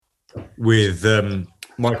with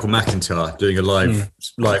Michael McIntyre doing a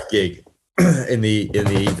live gig in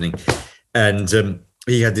the evening, and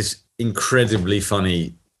he had this incredibly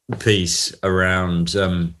funny piece around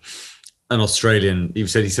an Australian. He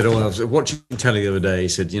said, "Oh, I was watching telly the other day." He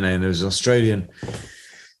said, and there was an Australian.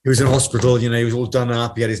 He was in hospital. He was all done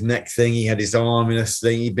up. He had his neck thing. He had his arm in a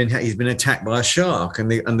thing. He's been attacked by a shark, and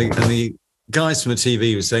the guys from the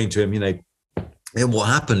TV were saying to him, what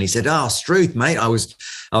happened? He said, Struth, mate, I was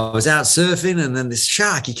out surfing, and then this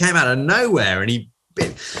shark, he came out of nowhere, and he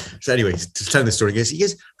bit. So anyway, to tell the story, he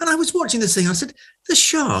goes, and I was watching this thing. I said, the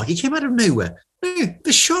shark, he came out of nowhere. No,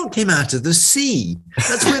 the shark came out of the sea.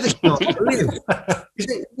 That's where the shark lives. He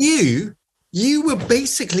said, you were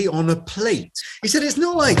basically on a plate. He said, it's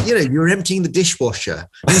not like, you're emptying the dishwasher.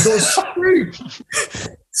 And he goes,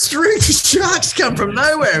 Struth, the shark's come from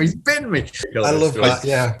nowhere. He's bitten me. I love that,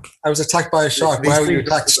 yeah. I was attacked by a shark. Wow, you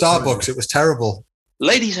attacked Starbucks. It was terrible.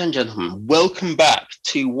 Ladies and gentlemen, welcome back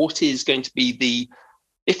to what is going to be the,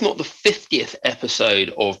 if not the 50th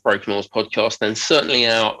episode of Broken Oars podcast, then certainly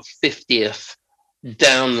our 50th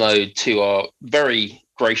download to our very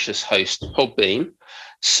gracious host, Podbean.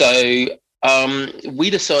 So we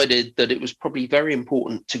decided that it was probably very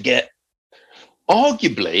important to get,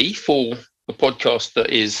 arguably for a podcast that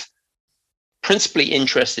is principally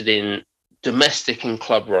interested in domestic and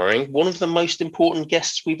club rowing, one of the most important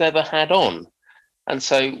guests we've ever had on. And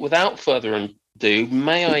so without further ado,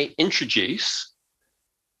 may I introduce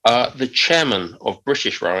the chairman of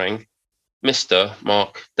British Rowing, Mr.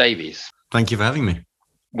 Mark Davies. Thank you for having me.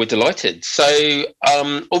 We're delighted. So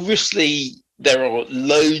obviously there are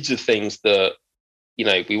loads of things that,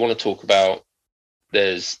 we want to talk about.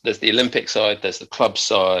 There's the Olympic side, there's the club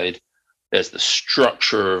side, there's the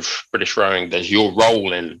structure of British rowing, there's your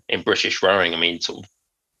role in British rowing. I mean, sort of,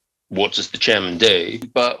 what does the chairman do?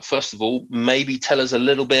 But first of all, maybe tell us a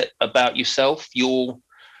little bit about yourself, your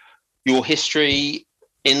history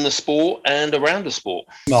in the sport and around the sport.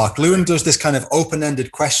 Mark, Lewin does this kind of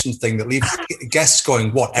open-ended question thing that leaves guests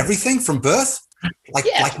going, what, everything from birth? Like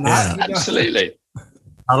that? Yeah, absolutely.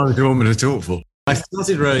 How long do you want me to talk for? I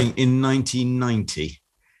started rowing in 1990,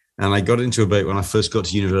 and I got into a boat when I first got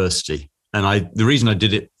to university. And the reason I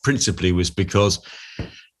did it principally was because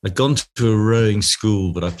I'd gone to a rowing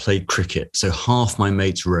school, but I played cricket. So half my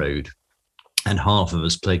mates rowed and half of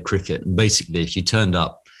us played cricket. And basically, if you turned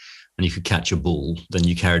up and you could catch a ball, then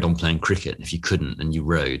you carried on playing cricket. If you couldn't, then you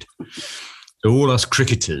rowed. So all us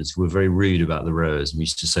cricketers were very rude about the rowers. We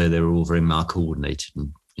used to say they were all very mal-coordinated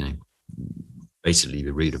and, basically be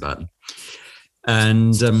rude about them.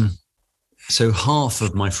 And so half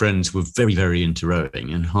of my friends were very, very into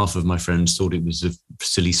rowing, and half of my friends thought it was a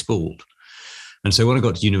silly sport. And so when I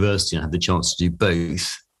got to university and I had the chance to do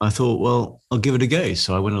both, I thought, well, I'll give it a go.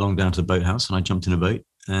 So I went along down to the boathouse and I jumped in a boat,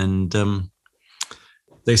 and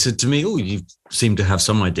they said to me, you seem to have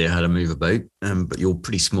some idea how to move a boat, but you're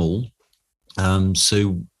pretty small.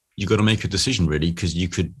 So you've got to make a decision, really, because you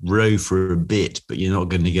could row for a bit, but you're not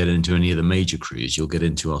going to get into any of the major crews. You'll get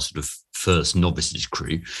into our sort of first novices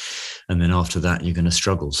crew. And then after that, you're going to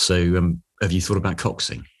struggle. So have you thought about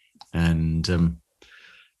coxing? And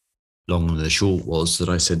long and the short was that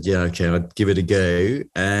I said, yeah, okay, I'd give it a go.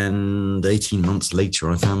 And 18 months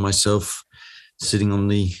later, I found myself sitting on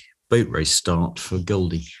the boat race start for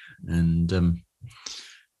Goldie. And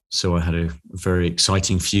so I had a very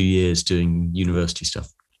exciting few years doing university stuff.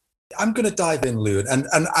 I'm going to dive in, Lewin.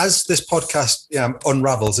 And as this podcast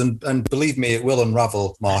unravels, and believe me, it will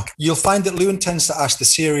unravel, Mark, you'll find that Lewin tends to ask the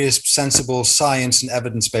serious, sensible, science and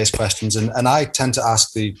evidence-based questions, and I tend to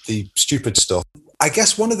ask the stupid stuff. I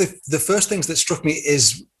guess one of the first things that struck me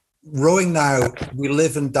is rowing now, we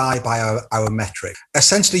live and die by our metric.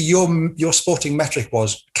 Essentially, your sporting metric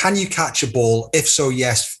was, can you catch a ball? If so,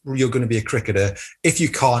 yes, you're going to be a cricketer. If you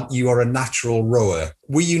can't, you are a natural rower.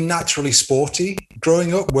 Were you naturally sporty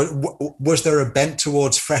growing up? Was there a bent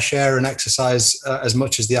towards fresh air and exercise as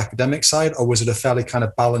much as the academic side, or was it a fairly kind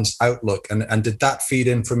of balanced outlook? And did that feed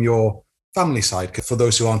in from your family side? For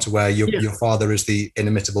those who aren't aware, your father is the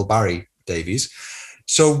inimitable Barry Davies.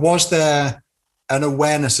 So was there an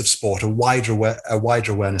awareness of sport, a wider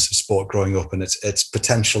awareness of sport growing up and its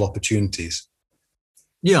potential opportunities?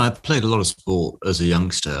 Yeah, I played a lot of sport as a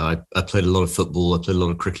youngster. I played a lot of football, I played a lot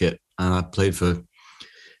of cricket, and I played for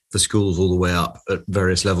schools all the way up at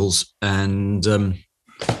various levels. And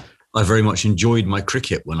I very much enjoyed my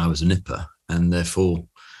cricket when I was a nipper, and therefore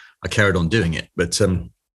I carried on doing it. But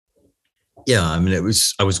yeah, I mean, I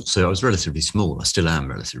was relatively small. I still am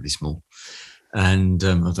relatively small. And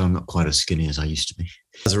although I'm not quite as skinny as I used to be,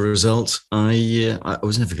 as a result, I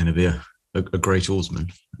was never going to be a great oarsman.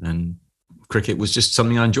 And of cricket was just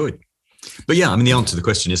something I enjoyed. But yeah, I mean, the answer to the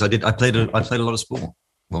question is I played a lot of sport,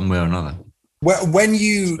 one way or another. When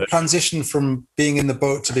you transition from being in the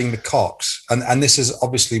boat to being the cox, and this is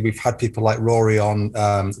obviously, we've had people like Rory on,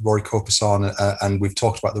 Rory Copus on, and we've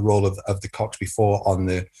talked about the role of the cox before on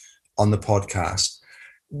the podcast.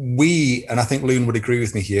 We, and I think Loon would agree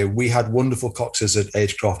with me here, we had wonderful coxes at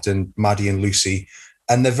Agecroft and Maddie and Lucy,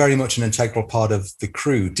 and they're very much an integral part of the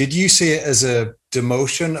crew. Did you see it as a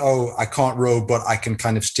demotion? Oh, I can't row, but I can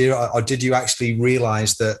kind of steer. Or did you actually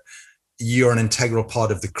realize that you're an integral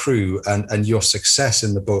part of the crew, and your success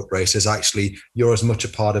in the boat race is actually, you're as much a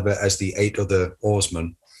part of it as the 8 other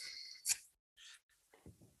oarsmen?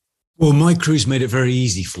 Well, my crew's made it very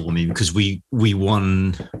easy for me because we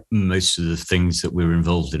won most of the things that we were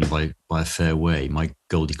involved in by a fair way. My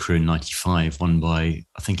Goldie crew in 95 won by,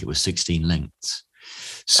 I think it was 16 lengths.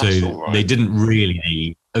 So right. They didn't really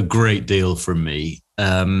need a great deal from me.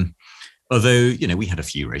 Although, we had a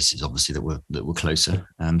few races, obviously, that were closer,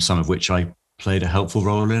 some of which I played a helpful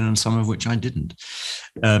role in and some of which I didn't.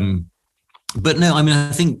 But no, I mean,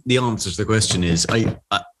 I think the answer to the question is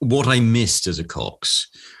what I missed as a cox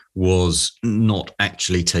was not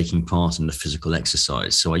actually taking part in the physical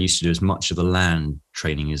exercise. So I used to do as much of the land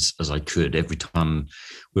training as I could. Every time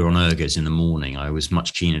we were on ergos in the morning, I was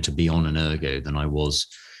much keener to be on an ergo than I was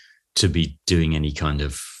to be doing any kind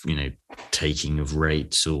of, taking of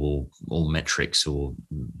rates or metrics or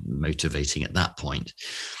motivating at that point.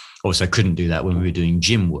 Obviously, I couldn't do that when we were doing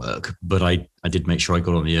gym work, but I did make sure I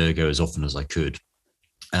got on the ergo as often as I could.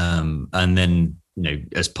 And then,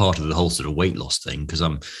 as part of the whole sort of weight loss thing, because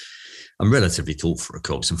I'm relatively tall for a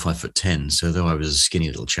cox. I'm 5'10", so though I was a skinny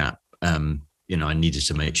little chap, I needed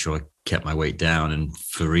to make sure I kept my weight down. And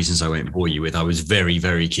for reasons I won't bore you with, I was very,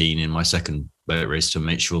 very keen in my second boat race to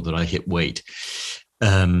make sure that I hit weight.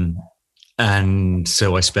 And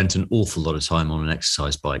so I spent an awful lot of time on an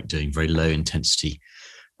exercise bike doing very low intensity,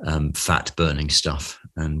 fat burning stuff,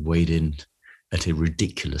 and weighed in at a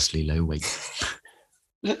ridiculously low weight.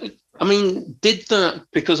 I mean, did that,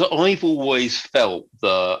 because I've always felt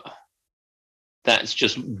that that's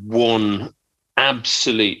just one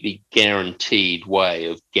absolutely guaranteed way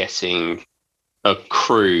of getting a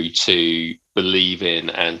crew to believe in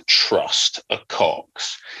and trust a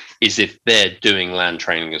cox is if they're doing land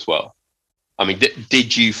training as well. I mean,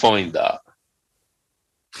 did you find that?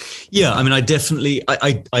 Yeah, I mean, I definitely,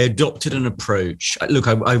 I adopted an approach. Look,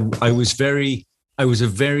 I was a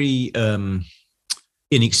very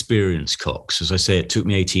inexperienced cox. As I say, it took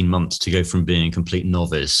me 18 months to go from being a complete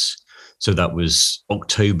novice. So that was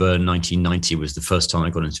October 1990 was the first time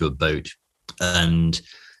I got into a boat. And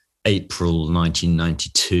April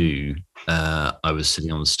 1992, I was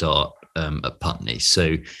sitting on the start at Putney.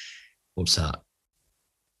 So what's that?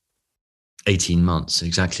 18 months,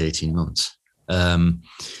 exactly 18 months.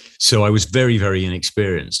 So I was very, very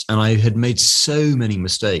inexperienced, and I had made so many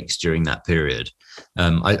mistakes during that period.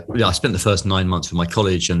 I spent the first 9 months with my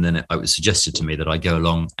college, and then it was suggested to me that I go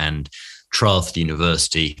along and trial for the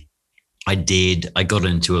university. I did. I got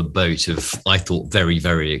into a boat of, I thought, very,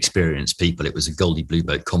 very experienced people. It was a Goldie Blue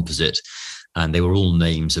Boat composite, and they were all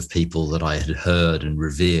names of people that I had heard and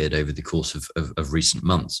revered over the course of recent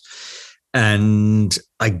months. And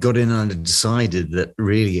I got in and decided that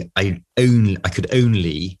really I could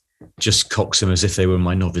only just cox them as if they were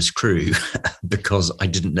my novice crew because I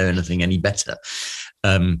didn't know anything any better.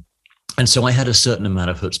 And so I had a certain amount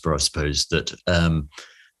of chutzpah, I suppose, that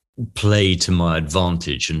played to my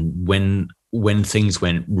advantage. And when things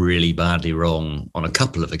went really badly wrong on a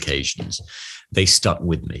couple of occasions, they stuck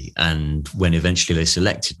with me. And when eventually they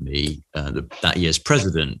selected me, that year's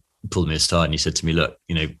president pulled me aside and he said to me, look,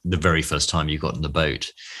 the very first time you got in the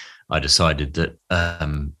boat, I decided that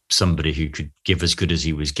somebody who could give as good as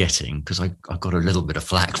he was getting, because I got a little bit of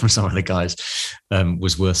flack from some of the guys,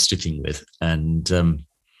 was worth sticking with. And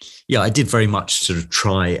I did very much sort of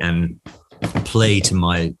try and play to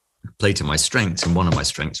my strengths. And one of my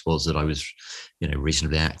strengths was that I was,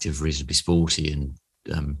 reasonably active, reasonably sporty,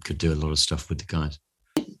 and could do a lot of stuff with the guys.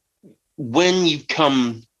 When you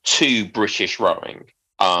come to British rowing,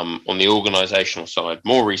 on the organisational side,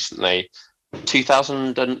 more recently,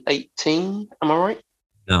 2018, am I right?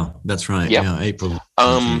 No, that's right. Yeah, April.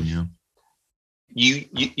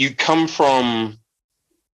 You come from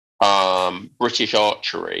British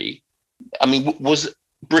archery. I mean, was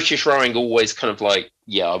British rowing always kind of like,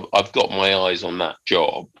 I've got my eyes on that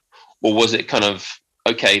job, or was it kind of,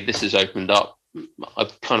 okay, this has opened up,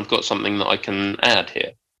 I've kind of got something that I can add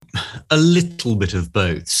here? A little bit of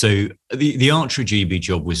both. So the archery GB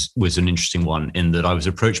job was an interesting one in that I was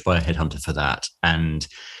approached by a headhunter for that, and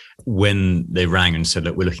when they rang and said,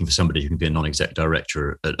 look, we're looking for somebody who can be a non-exec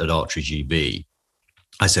director at Archery GB,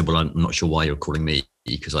 I said, well, I'm not sure why you're calling me,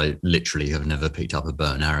 because I literally have never picked up a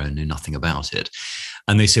bow and arrow and knew nothing about it.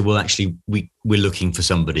 And they said, well, actually, we're looking for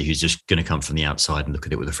somebody who's just going to come from the outside and look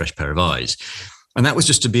at it with a fresh pair of eyes. And that was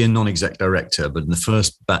just to be a non-exec director. But in the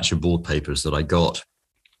first batch of board papers that I got,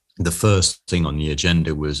 the first thing on the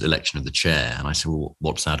agenda was election of the chair. And I said, well,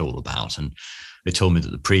 what's that all about? And they told me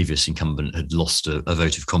that the previous incumbent had lost a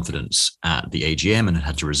vote of confidence at the AGM and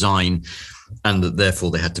had to resign, and that therefore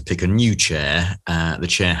they had to pick a new chair. The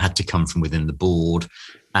chair had to come from within the board,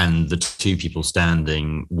 and the two people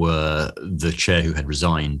standing were the chair who had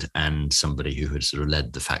resigned and somebody who had sort of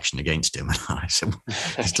led the faction against him. And I said, well,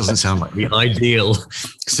 this doesn't sound like the ideal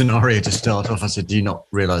scenario to start off. I said, do you not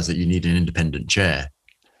realize that you need an independent chair?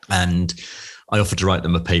 And I offered to write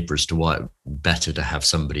them a paper as to why it would be better to have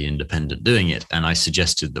somebody independent doing it. And I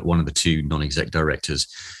suggested that one of the two non-exec directors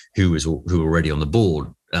who were already on the board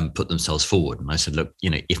put themselves forward. And I said, look,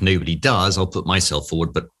 if nobody does, I'll put myself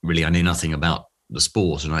forward. But really, I know nothing about the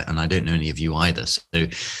sport, and I don't know any of you either. So,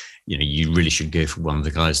 you really should go for one of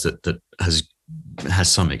the guys that has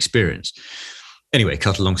some experience. Anyway,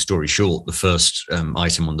 cut a long story short, the first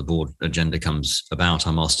item on the board agenda comes about.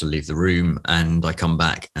 I'm asked to leave the room, and I come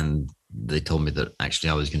back, and they told me that actually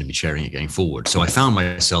I was going to be chairing it going forward. So I found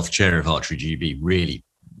myself chair of Archery GB really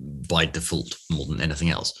by default more than anything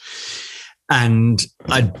else. And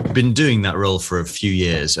I'd been doing that role for a few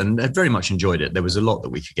years and I very much enjoyed it. There was a lot that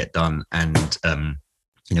we could get done, and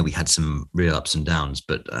we had some real ups and downs,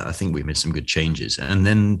 but I think we made some good changes. And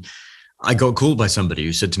then I got called by somebody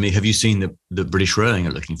who said to me, have you seen that the British Rowing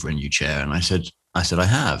are looking for a new chair? And I said, I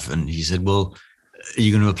have. And he said, well, are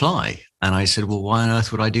you going to apply? And I said, well, why on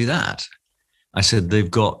earth would I do that? I said,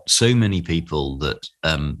 they've got so many people that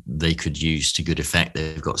they could use to good effect.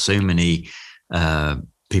 They've got so many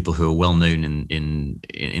people who are well known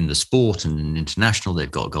in the sport and in international.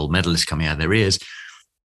 They've got gold medalists coming out of their ears.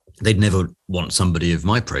 They'd never want somebody of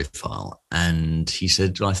my profile. And he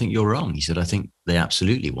said, well, I think you're wrong. He said, I think they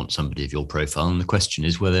absolutely want somebody of your profile. And the question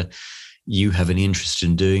is whether you have any interest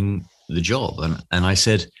in doing the job. And I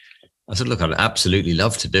said, look, I'd absolutely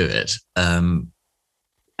love to do it.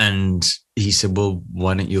 And he said, well,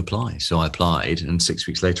 why don't you apply? So I applied, and 6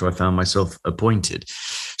 weeks later, I found myself appointed.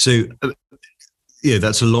 So,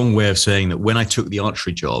 that's a long way of saying that when I took the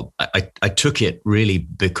archery job, I took it really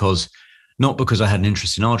not because I had an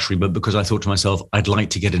interest in archery, but because I thought to myself, I'd like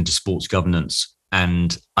to get into sports governance,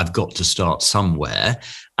 and I've got to start somewhere,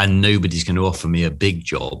 and nobody's going to offer me a big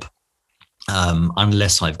job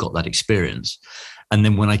unless I've got that experience. And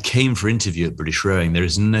then when I came for interview at British Rowing, there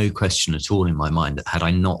is no question at all in my mind that had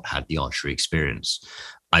I not had the archery experience,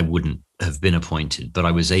 I wouldn't have been appointed. But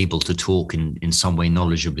I was able to talk in some way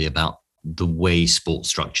knowledgeably about the way sport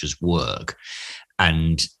structures work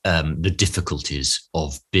and the difficulties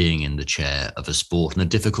of being in the chair of a sport and the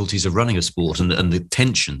difficulties of running a sport and the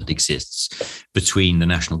tension that exists between the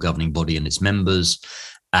national governing body and its members,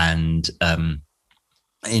 and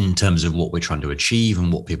in terms of what we're trying to achieve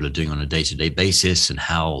and what people are doing on a day-to-day basis and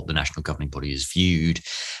how the national governing body is viewed.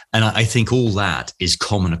 And I think all that is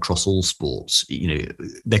common across all sports.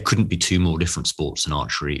 There couldn't be two more different sports than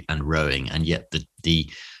archery and rowing, and yet the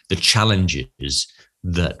challenges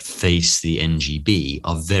that face the NGB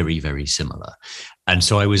are very, very similar. And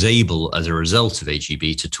so I was able, as a result of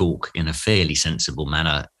AGB, to talk in a fairly sensible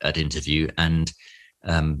manner at interview. And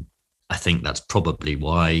I think that's probably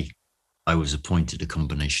why I was appointed, a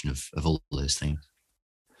combination of all those things.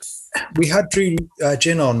 We had Drew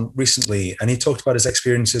Ginn on recently, and he talked about his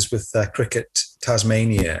experiences with Cricket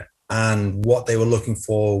Tasmania, and what they were looking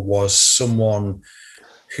for was someone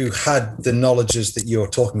who had the knowledges that you're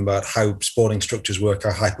talking about, how sporting structures work,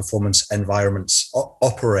 how high performance environments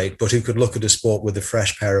operate, but who could look at a sport with a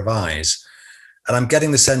fresh pair of eyes. And I'm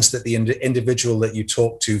getting the sense that the individual that you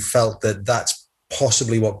talked to felt that that's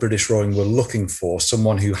possibly what British Rowing were looking for,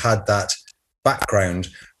 someone who had that background,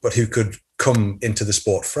 but who could come into the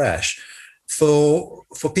sport fresh. For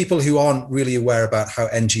people who aren't really aware about how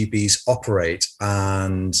NGBs operate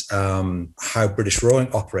and how British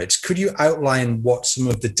Rowing operates, could you outline what some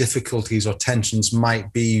of the difficulties or tensions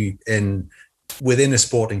might be within a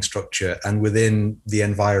sporting structure and within the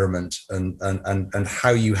environment, and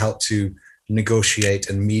how you help to negotiate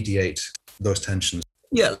and mediate those tensions?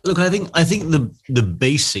 Yeah, look, I think the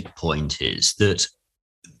basic point is that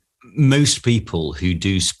most people who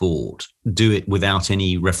do sport do it without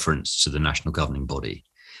any reference to the national governing body,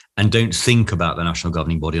 and don't think about the national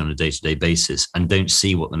governing body on a day-to-day basis, and don't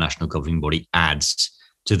see what the national governing body adds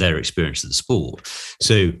to their experience of the sport.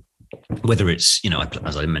 So whether it's,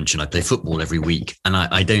 as I mentioned, I play football every week, and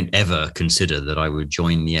I don't ever consider that I would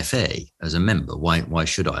join the FA as a member. Why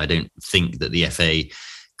should I? I don't think that the FA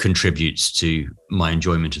contributes to my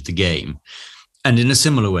enjoyment of the game. And in a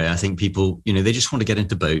similar way, I think people, they just want to get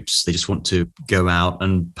into boats. They just want to go out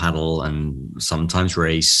and paddle and sometimes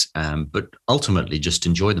race, but ultimately just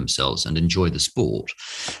enjoy themselves and enjoy the sport.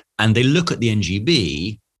 And they look at the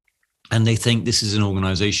NGB and they think this is an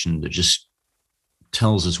organization that just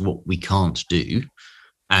tells us what we can't do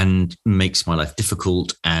and makes my life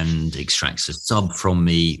difficult and extracts a sub from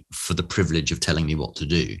me for the privilege of telling me what to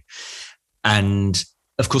do. And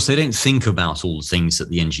of course, they don't think about all the things that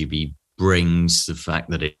the NGB brings, the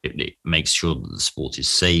fact that it makes sure that the sport is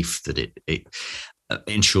safe, that it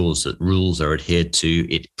ensures that rules are adhered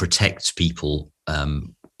to, it protects people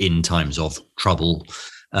in times of trouble.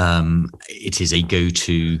 It is a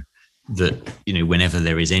go-to that, whenever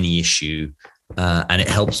there is any issue, and it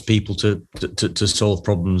helps people to solve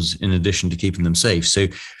problems in addition to keeping them safe. So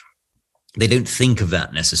they don't think of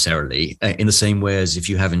that necessarily in the same way as if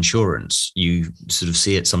you have insurance, you sort of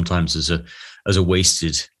see it sometimes as a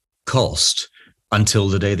wasted cost until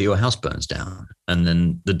the day that your house burns down. And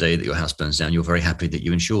then the day that your house burns down, you're very happy that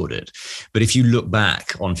you insured it. But if you look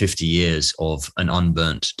back on 50 years of an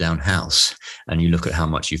unburnt down house and you look at how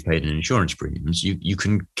much you've paid in insurance premiums, you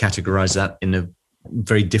can categorize that in a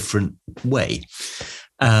very different way.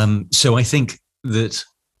 So I think that,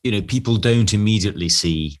 people don't immediately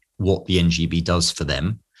see what the NGB does for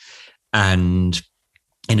them. And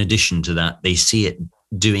in addition to that, they see it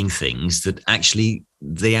doing things that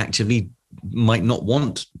they actively might not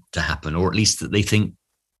want to happen, or at least that they think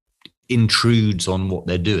intrudes on what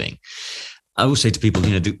they're doing. I will say to people,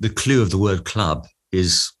 the clue of the word club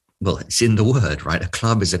is, well, it's in the word, right? A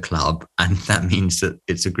club is a club, and that means that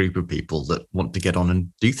it's a group of people that want to get on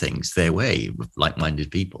and do things their way with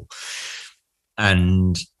like-minded people.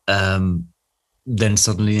 And then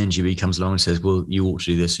suddenly the NGB comes along and says, well, you ought to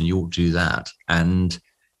do this and you ought to do that. And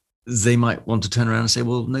they might want to turn around and say,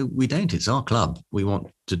 well, no, we don't. It's our club. We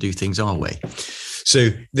want to do things our way. So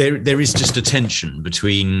there is just a tension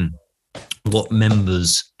between what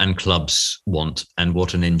members and clubs want and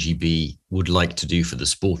what an NGB would like to do for the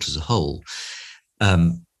sport as a whole.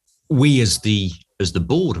 We as the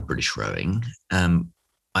board of British Rowing,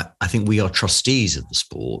 I think we are trustees of the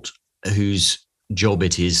sport whose job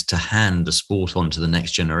it is to hand the sport on to the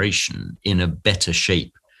next generation in a better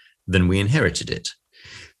shape than we inherited it.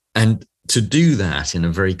 And to do that in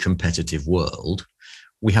a very competitive world,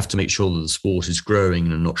 we have to make sure that the sport is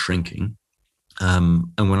growing and not shrinking.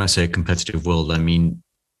 And when I say a competitive world, I mean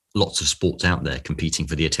lots of sports out there competing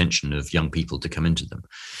for the attention of young people to come into them.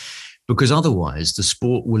 Because otherwise, the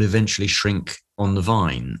sport will eventually shrink on the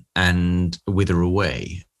vine and wither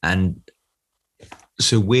away. And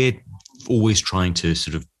so we're always trying to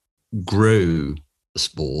sort of grow the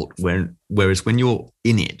sport, whereas when you're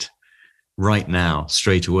in it, right now,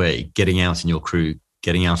 straight away, getting out in your crew,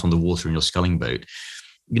 getting out on the water in your sculling boat,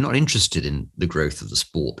 you're not interested in the growth of the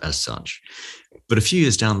sport as such. But a few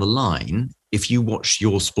years down the line, if you watch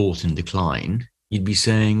your sport in decline, you'd be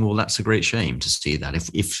saying, well, that's a great shame to see that.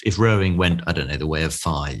 If rowing went, I don't know, the way of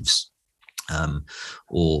fives,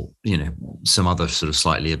 or, some other sort of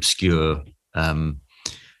slightly obscure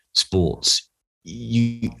sports,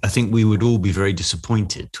 I think we would all be very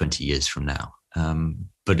disappointed 20 years from now.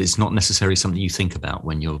 But it's not necessarily something you think about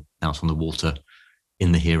when you're out on the water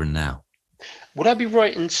in the here and now. Would I be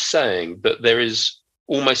right in saying that there is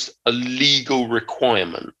almost a legal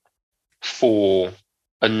requirement for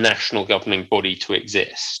a national governing body to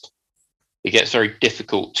exist? It gets very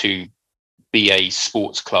difficult to be a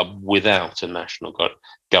sports club without a national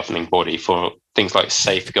governing body for things like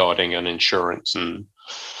safeguarding and insurance and...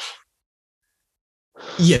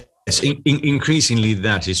 Yes, increasingly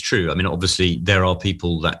that is true. I mean, obviously there are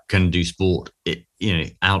people that can do sport,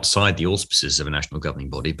 outside the auspices of a national governing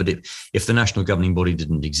body. But if the national governing body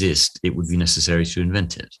didn't exist, it would be necessary to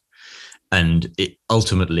invent it. And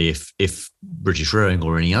ultimately, if British Rowing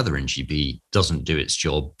or any other NGB doesn't do its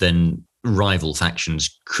job, then rival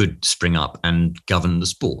factions could spring up and govern the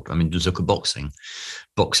sport. I mean, just look at boxing.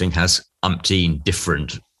 Boxing has umpteen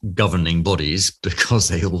different governing bodies because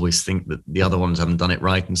they always think that the other ones haven't done it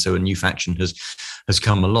right, and so a new faction has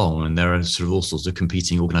come along, and there are sort of all sorts of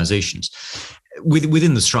competing organizations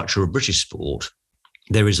within the structure of British sport.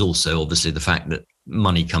 There is also obviously the fact that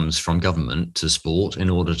money comes from government to sport in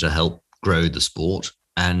order to help grow the sport,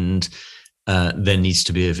 and there needs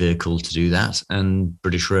to be a vehicle to do that, and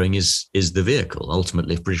British Rowing is the vehicle.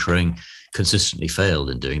 Ultimately, if British Rowing consistently failed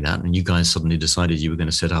in doing that, and you guys suddenly decided you were going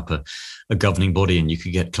to set up a governing body and you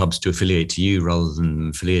could get clubs to affiliate to you rather than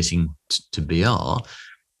affiliating to BR,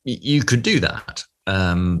 you could do that.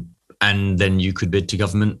 And then you could bid to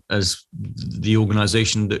government as the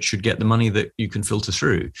organisation that should get the money that you can filter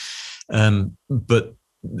through. But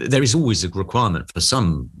there is always a requirement for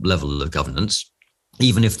some level of governance,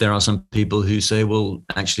 even if there are some people who say, well,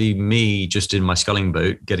 actually, me just in my sculling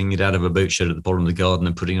boat, getting it out of a boat shed at the bottom of the garden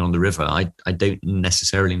and putting it on the river, I don't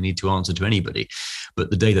necessarily need to answer to anybody. But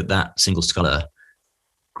the day that single sculler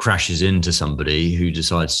crashes into somebody who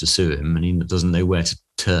decides to sue him and he doesn't know where to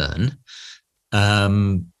turn, he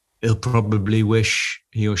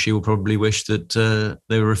or she will probably wish that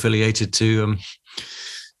they were affiliated to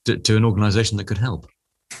an organisation that could help.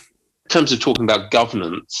 In terms of talking about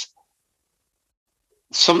governance,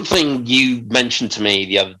 something you mentioned to me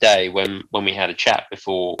the other day when we had a chat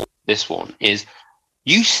before this one is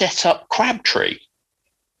you set up Crabtree.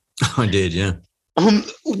 I did, yeah.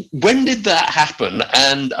 When did that happen?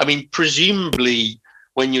 And I mean, presumably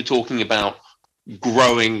when you're talking about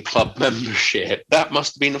growing club membership, that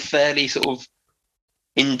must have been a fairly sort of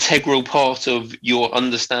integral part of your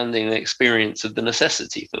understanding and experience of the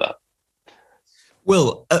necessity for that.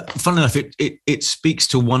 Well, funnily enough, it speaks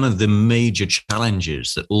to one of the major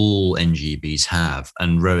challenges that all NGBs have,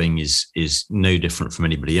 and rowing is no different from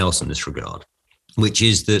anybody else in this regard, which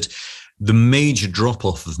is that the major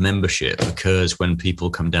drop-off of membership occurs when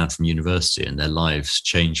people come down from university and their lives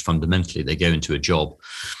change fundamentally. They go into a job,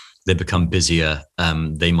 they become busier,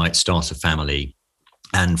 they might start a family,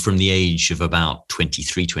 and from the age of about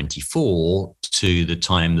 23, 24 to the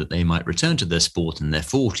time that they might return to their sport in their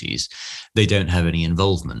 40s, they don't have any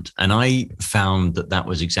involvement. And I found that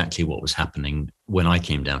was exactly what was happening when I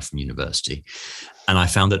came down from university. And I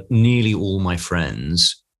found that nearly all my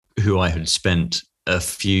friends who I had spent a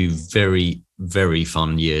few very, very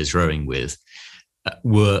fun years rowing with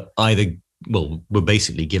were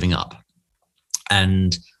basically giving up.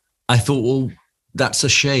 And I thought, well, that's a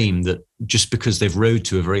shame that just because they've rowed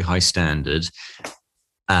to a very high standard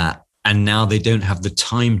and now they don't have the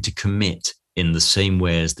time to commit in the same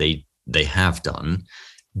way as they have done,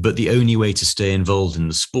 but the only way to stay involved in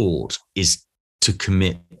the sport is to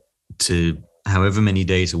commit to however many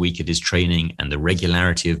days a week it is training and the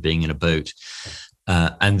regularity of being in a boat.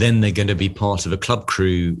 And then they're going to be part of a club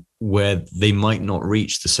crew where they might not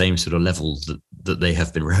reach the same sort of level that they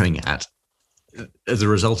have been rowing at. As a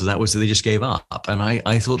result of that was that they just gave up. And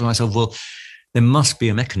I thought to myself, well, there must be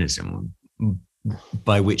a mechanism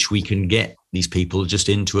by which we can get these people just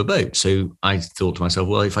into a boat. So I thought to myself,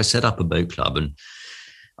 well, if I set up a boat club and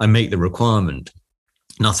I make the requirement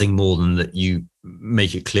nothing more than that you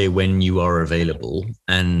make it clear when you are available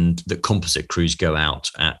and that composite crews go out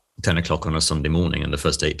at 10 o'clock on a Sunday morning and the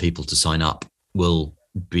first 8 people to sign up will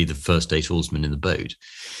be the first 8 oarsmen in the boat.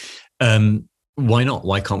 Why not?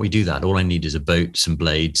 Why can't we do that? All I need is a boat, some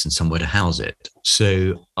blades, and somewhere to house it.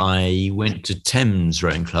 So I went to Thames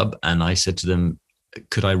Rowing Club and I said to them,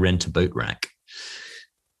 could I rent a boat rack?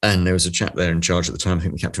 And there was a chap there in charge at the time. I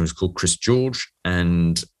think the captain was called Chris George.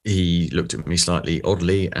 And he looked at me slightly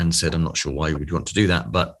oddly and said, I'm not sure why you would want to do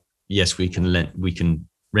that, but yes, we can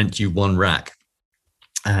rent you one rack.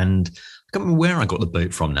 And I can't remember where I got the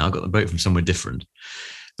boat from now. I got the boat from somewhere different.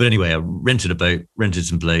 But anyway, I rented a boat, rented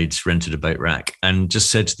some blades, rented a boat rack, and just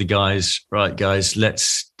said to the guys, right, guys,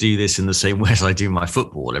 let's do this in the same way as I do my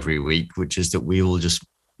football every week, which is that we all just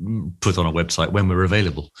put on a website when we're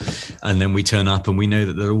available. And then we turn up and we know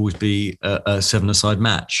that there'll always be a 7-a-side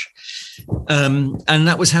match. And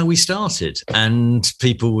that was how we started. And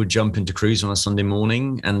people would jump into crews on a Sunday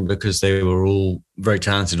morning. And because they were all very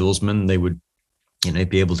talented oarsmen, they would,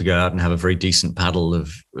 be able to go out and have a very decent paddle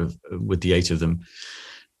with the 8 of them.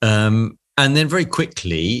 And then very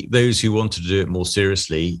quickly, those who wanted to do it more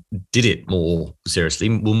seriously did it more seriously,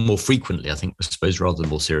 more frequently, I suppose, rather than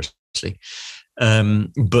more seriously.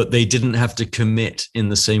 But they didn't have to commit in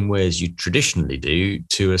the same way as you traditionally do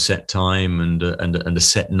to a set time and a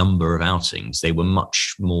set number of outings. They were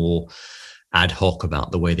much more ad hoc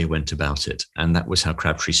about the way they went about it. And that was how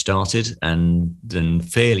Crabtree started. And then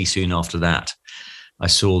fairly soon after that, I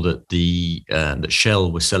saw that that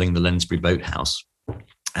Shell was selling the Lensbury Boathouse.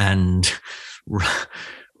 And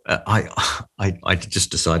I just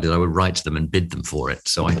decided I would write to them and bid them for it.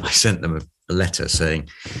 So I sent them a letter saying,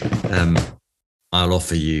 I'll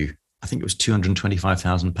offer you, I think it was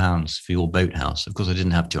 £225,000 for your boathouse. Of course, I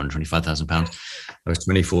didn't have £225,000. I was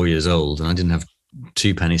 24 years old and I didn't have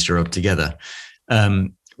 2 pennies to rub together.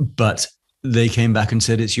 But they came back and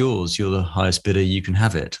said, it's yours. You're the highest bidder. You can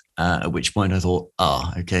have it. At which point I thought,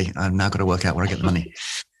 okay, I've now got to work out where I get the money.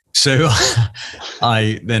 So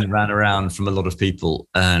I then ran around from a lot of people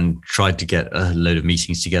and tried to get a load of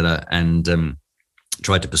meetings together and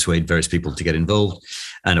tried to persuade various people to get involved.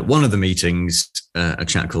 And at one of the meetings, a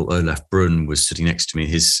chap called Olaf Brunn was sitting next to me.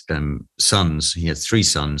 His sons, he had 3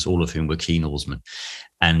 sons, all of whom were keen oarsmen.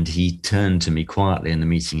 And he turned to me quietly in the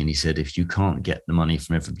meeting and he said, if you can't get the money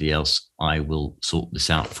from everybody else, I will sort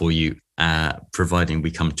this out for you, providing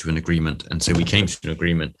we come to an agreement. And so we came to an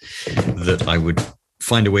agreement that I would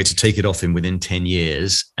find a way to take it off him within 10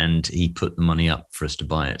 years. And he put the money up for us to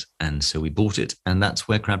buy it. And so we bought it. And that's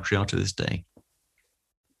where Crabtree are to this day.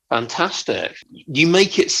 Fantastic. You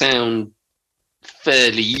make it sound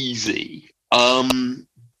fairly easy.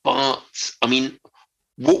 But I mean,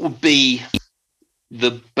 what would be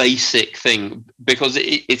the basic thing? Because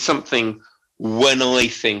it's something when I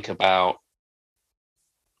think about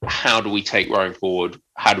how do we take rowing forward?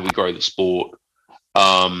 How do we grow the sport?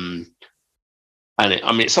 And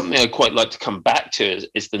it's something I quite like to come back to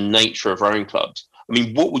is the nature of rowing clubs. I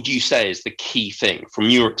mean, what would you say is the key thing from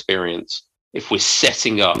your experience? If we're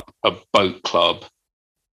setting up a boat club,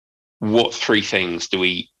 what 3 things do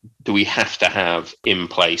we have to have in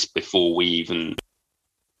place before we even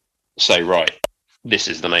say, right, this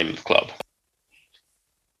is the name of the club?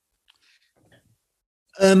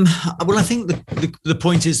 Well, I think the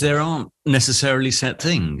point is there aren't necessarily set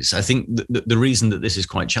things. I think the reason that this is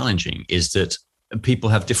quite challenging is that people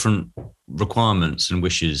have different requirements and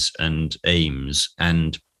wishes and aims,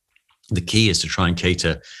 and the key is to try and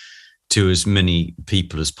cater to as many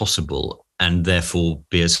people as possible and therefore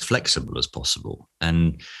be as flexible as possible.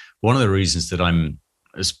 And one of the reasons that I'm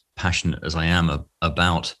as passionate as I am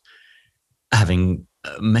about having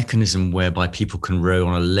a mechanism whereby people can row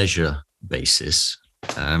on a leisure basis,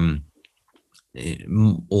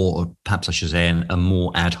 or perhaps I should say a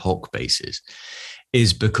more ad hoc basis,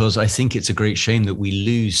 is because I think it's a great shame that we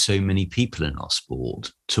lose so many people in our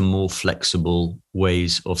sport to more flexible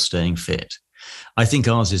ways of staying fit. I think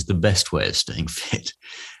ours is the best way of staying fit.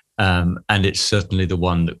 And it's certainly the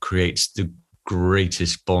one that creates the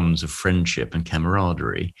greatest bonds of friendship and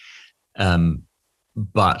camaraderie.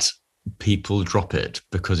 But people drop it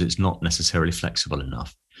because it's not necessarily flexible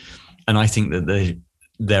enough. And I think that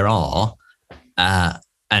there are,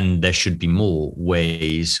 and there should be more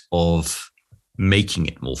ways of making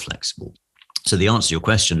it more flexible. So the answer to your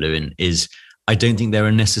question, Lewin, is I don't think there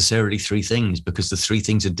are necessarily 3 things, because the 3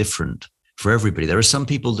 things are different for everybody. There are some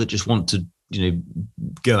people that just want to,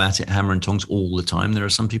 go at it hammer and tongs all the time. There are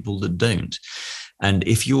some people that don't. And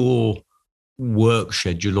if your work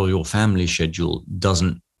schedule or your family schedule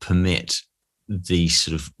doesn't permit the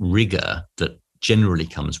sort of rigor that generally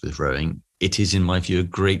comes with rowing, it is, in my view, a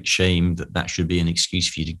great shame that should be an excuse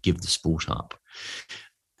for you to give the sport up.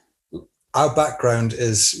 Our background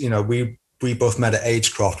is, we both met at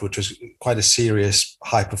Agecroft, which was quite a serious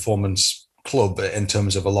high performance club in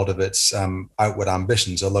terms of a lot of its outward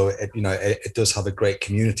ambitions, although it does have a great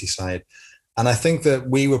community side. And I think that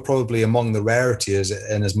we were probably among the rarities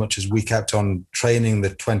in as much as we kept on training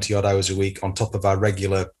the 20 odd hours a week on top of our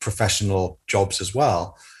regular professional jobs as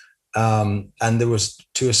well. And there was,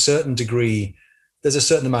 to a certain degree, there's a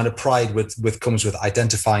certain amount of pride comes with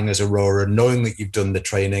identifying as a rower and knowing that you've done the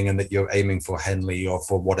training and that you're aiming for Henley or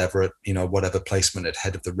for whatever placement at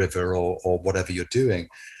head of the river or whatever you're doing.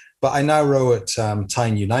 But I now row at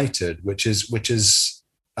Tyne United, which is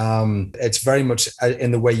it's very much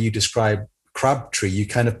in the way you describe Crabtree. You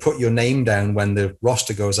kind of put your name down when the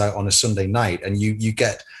roster goes out on a Sunday night, and you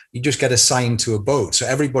just get assigned to a boat. So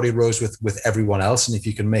everybody rows with everyone else, and if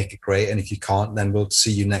you can make it, great, and if you can't, then we'll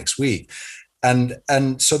see you next week. And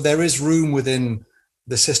so there is room within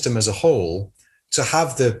the system as a whole to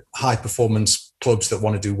have the high performance clubs that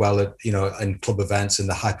want to do well at, in club events, and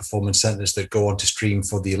the high performance centers that go on to stream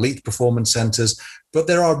for the elite performance centers. But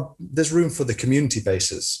there's room for the community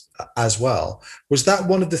bases as well. Was that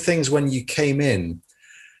one of the things when you came in?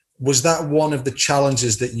 Was that one of the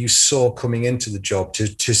challenges that you saw coming into the job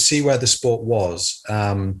to see where the sport was?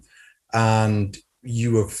 And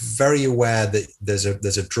you were very aware that there's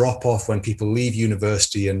a drop off when people leave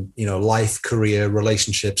university, and life, career,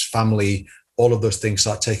 relationships, family, all of those things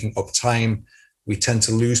start taking up time. We tend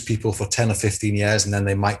to lose people for 10 or 15 years, and then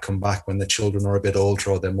they might come back when the children are a bit older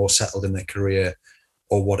or they're more settled in their career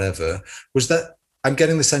or whatever. Was that, I'm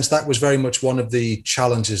getting the sense that was very much one of the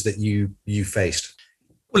challenges that you faced?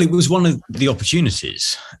 Well, it was one of the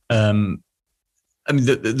opportunities. The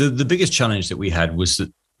biggest challenge that we had was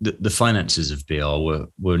that the finances of BR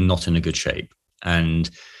were not in a good shape, and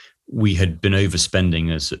we had been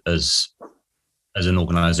overspending as as an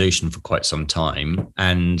organization for quite some time,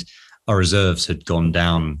 and our reserves had gone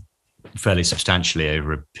down fairly substantially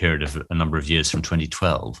over a period of a number of years from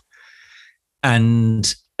 2012.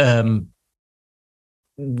 And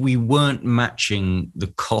we weren't matching the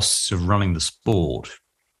costs of running the sport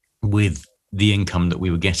with the income that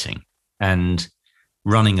we were getting. And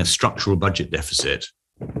running a structural budget deficit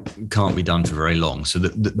can't be done for very long. So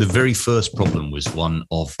the very first problem was one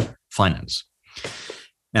of finance.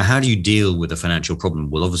 Now, how do you deal with a financial problem?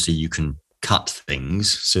 Well, obviously you can cut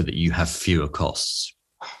things so that you have fewer costs,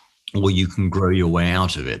 or you can grow your way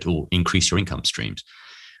out of it or increase your income streams.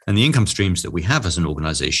 And the income streams that we have as an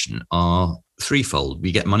organization are threefold.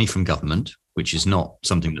 We get money from government, which is not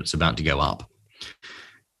something that's about to go up.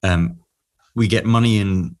 We get money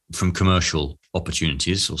in from commercial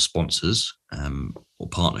opportunities or sponsors or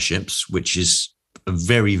partnerships, which is a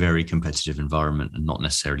very, very competitive environment and not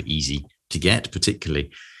necessarily easy to get,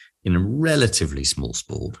 particularly in a relatively small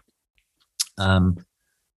sport. And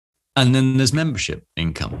then there's membership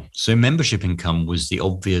income. So membership income was the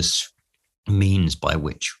obvious means by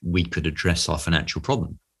which we could address our financial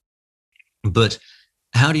problem. But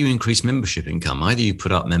how do you increase membership income? Either you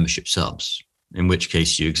put up membership subs, in which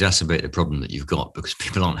case you exacerbate the problem that you've got because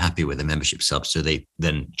people aren't happy with their membership subs, so they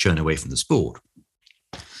then churn away from the sport.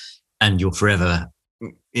 And you're forever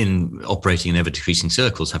in operating in ever-decreasing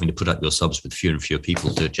circles, having to put up your subs with fewer and fewer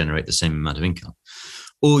people to generate the same amount of income.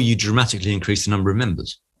 Or you dramatically increase the number of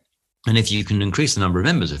members. And if you can increase the number of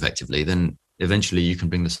members effectively, then eventually you can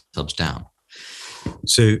bring the subs down.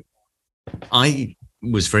 So I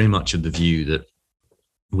was very much of the view that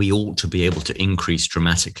we ought to be able to increase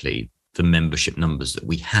dramatically the membership numbers that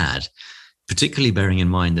we had, particularly bearing in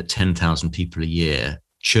mind that 10,000 people a year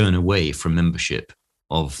churn away from membership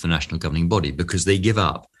of the national governing body because they give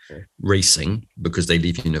up racing, because they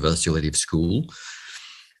leave university or they leave school.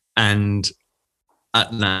 And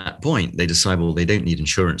at that point, they decide, well, they don't need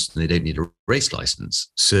insurance and they don't need a race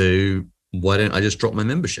license. So why don't I just drop my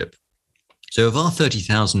membership? So of our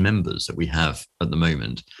 30,000 members that we have at the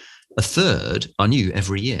moment, a third are new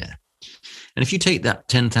every year. And if you take that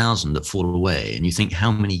 10,000 that fall away and you think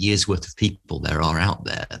how many years worth of people there are out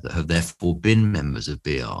there that have therefore been members of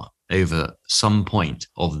BR over some point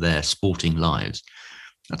of their sporting lives,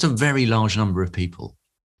 that's a very large number of people.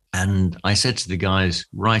 And I said to the guys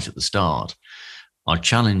right at the start, our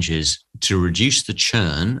challenge is to reduce the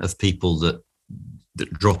churn of people that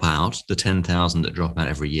drop out, the 10,000 that drop out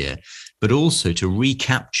every year, but also to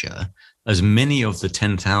recapture as many of the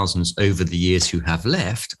 10,000s over the years who have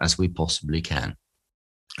left as we possibly can.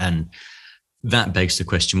 And that begs the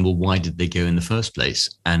question, well, why did they go in the first place?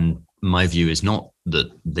 And my view is not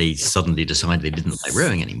that they suddenly decided they didn't like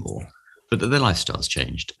rowing anymore, but that their lifestyles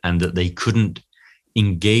changed and that they couldn't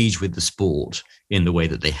engage with the sport in the way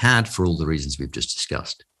that they had for all the reasons we've just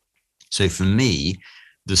discussed. So for me,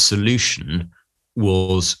 the solution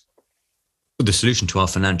to our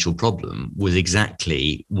financial problem was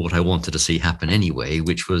exactly what I wanted to see happen anyway,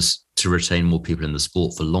 which was to retain more people in the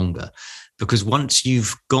sport for longer. Because once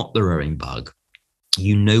you've got the rowing bug,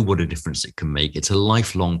 you know what a difference it can make. It's a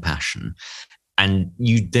lifelong passion, and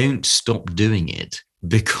you don't stop doing it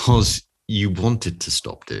because you wanted to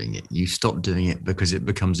stop doing it. You stop doing it because it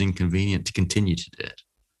becomes inconvenient to continue to do it.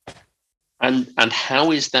 And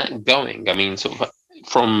how is that going? I mean, sort of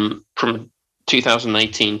from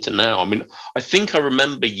 2018 to now. I mean, I think I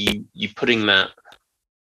remember you putting that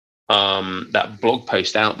that blog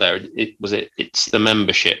post out there. It's the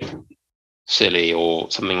membership silly or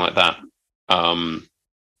something like that. I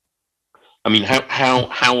mean,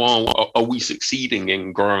 how are we succeeding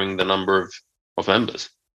in growing the number of members?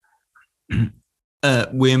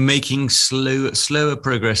 We're making slower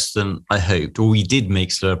progress than I hoped, or we did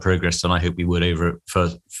make slower progress than I hoped we would over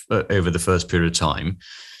the first period of time.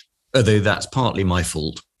 Although that's partly my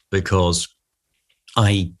fault because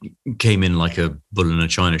I came in like a bull in a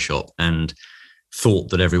china shop and thought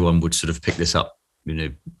that everyone would sort of pick this up,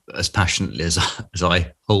 as passionately as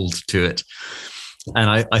I hold to it. And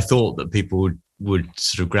I thought that people would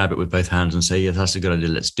sort of grab it with both hands and say, yeah, that's a good idea,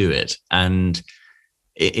 let's do it. And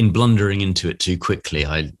in blundering into it too quickly,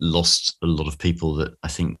 I lost a lot of people that I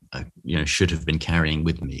think, should have been carrying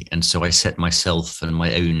with me. And so I set myself and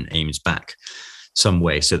my own aims back some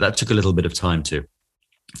way. So that took a little bit of time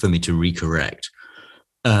for me to recorrect.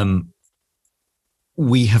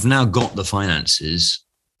 We have now got the finances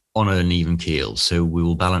on an even keel. So we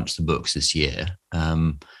will balance the books this year,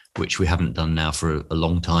 which we haven't done now for a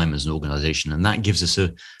long time as an organization. And that gives us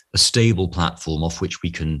a stable platform off which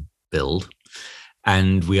we can build.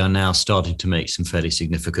 And we are now starting to make some fairly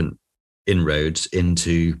significant inroads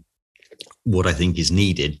into what I think is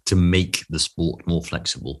needed to make the sport more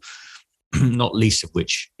flexible, not least of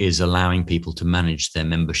which is allowing people to manage their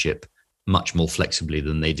membership much more flexibly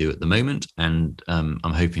than they do at the moment. And I'm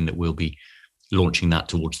hoping that we'll be launching that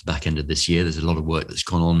towards the back end of this year. There's a lot of work that's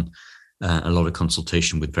gone on, a lot of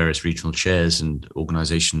consultation with various regional chairs and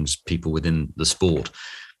organizations, people within the sport,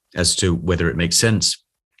 as to whether it makes sense.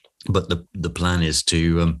 But the plan is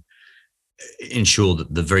to ensure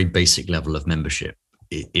that the very basic level of membership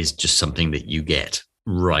is just something that you get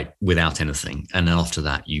right without anything. And then after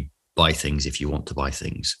that, you buy things if you want to buy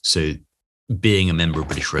things. So being a member of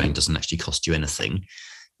British Rowing doesn't actually cost you anything.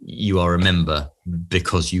 You are a member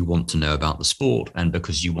because you want to know about the sport and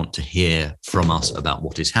because you want to hear from us about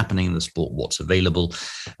what is happening in the sport, what's available,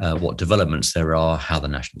 what developments there are, how the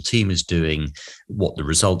national team is doing, what the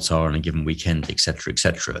results are on a given weekend, etc.,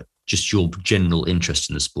 etc. Just your general interest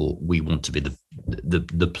in the sport. We want to be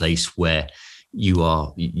the place where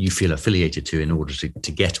you feel affiliated to in order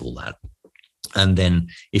to get all that. And then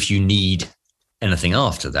if you need anything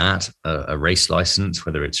after that, a race license,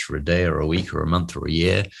 whether it's for a day or a week or a month or a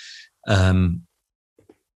year, and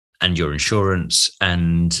your insurance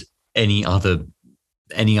and any other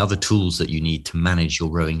tools that you need to manage your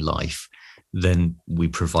rowing life, then we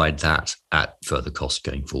provide that at further cost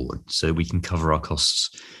going forward. So we can cover our costs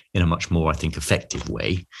in a much more, I think, effective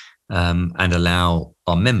way, and allow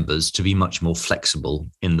our members to be much more flexible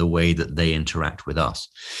in the way that they interact with us.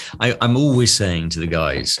 I'm always saying to the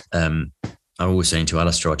guys, I'm always saying to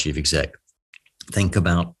Alistair, our chief exec, think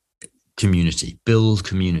about community, build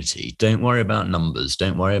community. Don't worry about numbers.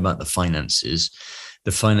 Don't worry about the finances.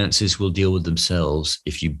 The finances will deal with themselves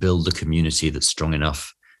if you build a community that's strong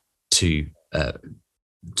enough to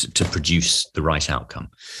produce the right outcome.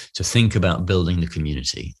 So think about building the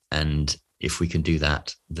community. And if we can do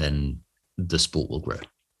that, then the sport will grow.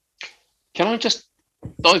 Can I just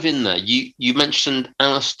dive in there? You mentioned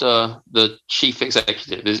Alistair, the chief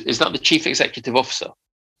executive. Is that the chief executive officer?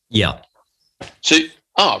 Yeah. So,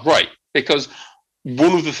 right. Because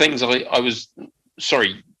one of the things I was,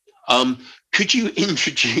 sorry, could you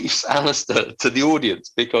introduce Alistair to the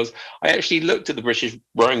audience? Because I actually looked at the British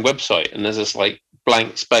Rowing website and there's this like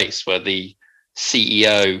blank space where the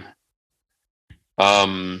CEO,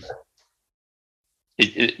 on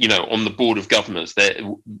the board of governors,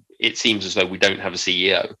 it seems as though we don't have a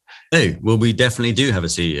CEO. Oh, well, we definitely do have a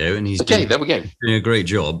CEO, and he's there we go. Doing a great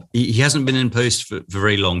job. He hasn't been in post for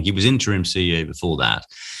very long. He was interim CEO before that.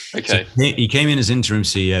 Okay. So he came in as interim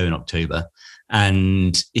CEO in October,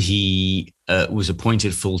 and he was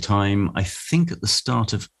appointed full-time, I think, at the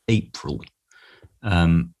start of April,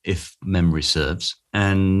 if memory serves.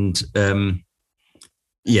 And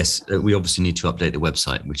yes, we obviously need to update the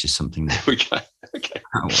website, which is something that... Okay.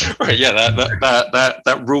 Right, yeah,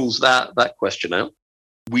 that rules that question out.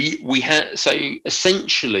 We had, so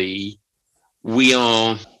essentially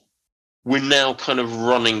we're now kind of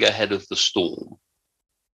running ahead of the storm,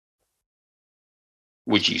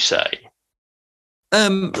 would you say?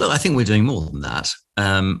 Look, I think we're doing more than that.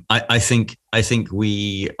 I think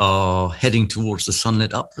we are heading towards the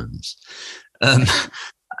sunlit uplands.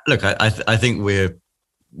 Look, I think we're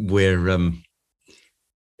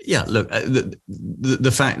look,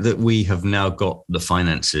 the fact that we have now got the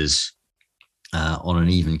finances on an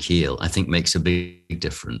even keel, I think makes a big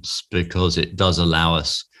difference, because it does allow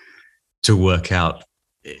us to work out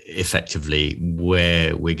effectively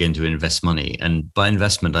where we're going to invest money. And by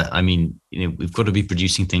investment, I mean, we've got to be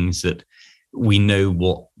producing things that we know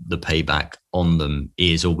what the payback on them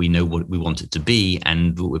is, or we know what we want it to be,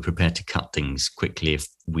 and we're prepared to cut things quickly if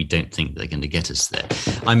we don't think they're going to get us there.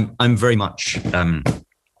 I'm very much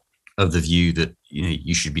of the view that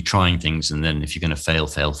you should be trying things, and then if you're going to fail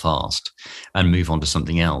fast and move on to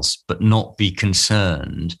something else, but not be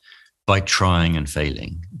concerned by trying and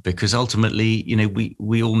failing, because ultimately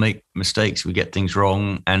we all make mistakes, we get things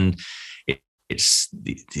wrong, and it's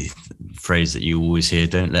the phrase that you always hear,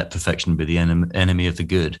 don't let perfection be the enemy of the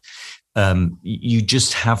good. You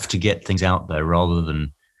just have to get things out there rather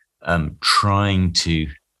than trying to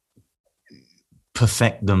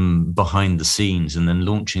perfect them behind the scenes and then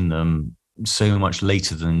launching them so much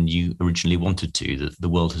later than you originally wanted to, that the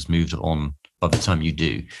world has moved on by the time you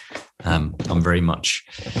do. I'm very much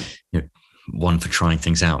one for trying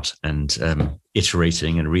things out and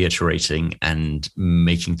iterating and reiterating and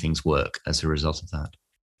making things work as a result of that.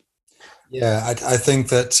 Yeah, I think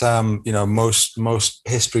that most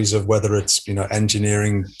histories of whether it's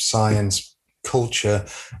engineering, science, culture,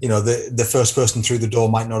 the first person through the door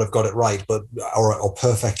might not have got it right, but or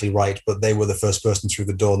perfectly right, but they were the first person through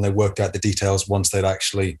the door and they worked out the details once they'd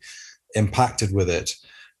actually impacted with it.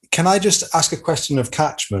 Can I just ask a question of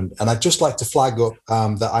catchment? And I'd just like to flag up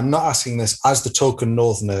that I'm not asking this as the token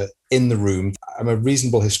Northerner in the room. I'm a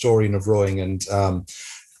reasonable historian of rowing and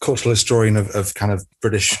cultural historian of kind of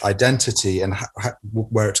British identity and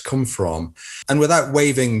where it's come from. And without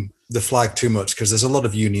waving the flag too much, because there's a lot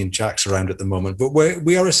of Union Jacks around at the moment, but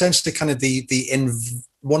we are essentially kind of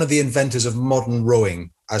one of the inventors of modern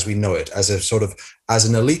rowing as we know it, as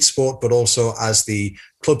an elite sport, but also as the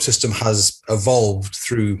club system has evolved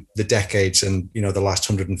through the decades and, the last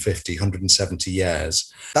 150, 170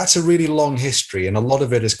 years. That's a really long history. And a lot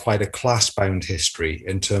of it is quite a class-bound history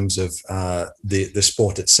in terms of the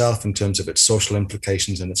sport itself, in terms of its social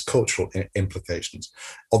implications and its cultural implications.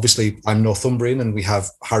 Obviously, I'm Northumbrian and we have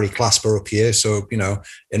Harry Clasper up here. So,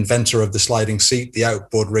 inventor of the sliding seat, the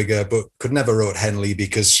outboard rigger, but could never row at Henley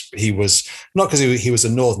because he was, not because he was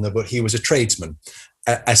a Northerner, but he was a tradesman,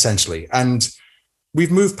 essentially. And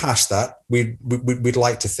we've moved past that. We'd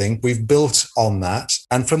like to think we've built on that.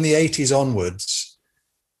 And from the 80s onwards,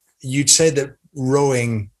 you'd say that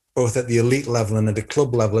rowing, both at the elite level and at the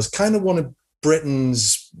club level, is kind of one of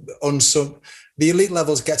Britain's unsung. The elite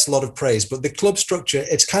levels gets a lot of praise, but the club structure,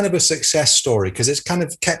 it's kind of a success story because it's kind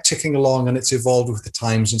of kept ticking along and it's evolved with the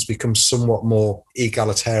times and it's become somewhat more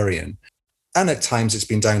egalitarian. And at times it's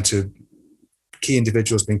been down to key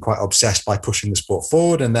individuals being quite obsessed by pushing the sport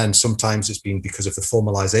forward. And then sometimes it's been because of the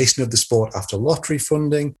formalization of the sport after lottery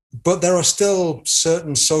funding. But there are still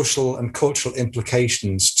certain social and cultural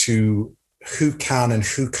implications to who can and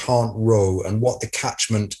who can't row and what the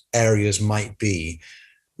catchment areas might be.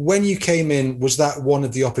 When you came in, was that one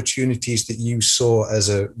of the opportunities that you saw as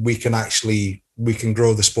we can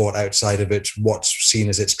grow the sport outside of what's seen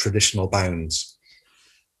as its traditional bounds?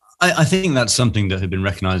 I think that's something that had been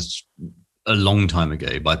recognized a long time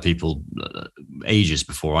ago by people ages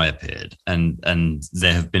before I appeared. And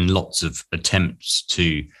there have been lots of attempts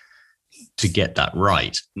to get that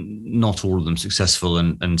right. Not all of them successful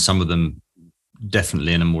and some of them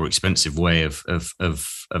definitely in a more expensive way of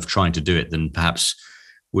trying to do it than perhaps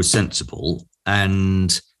was sensible,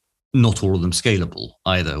 and not all of them scalable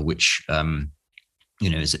either, which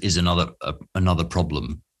is another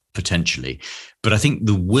problem potentially. But I think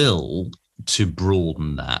the will to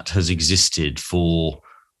broaden that has existed for,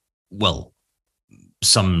 well,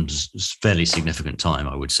 some fairly significant time,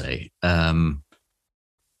 I would say.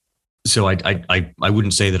 So I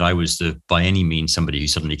wouldn't say that I was by any means somebody who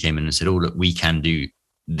suddenly came in and said, "Oh, look, we can do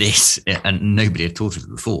this," and nobody had thought of it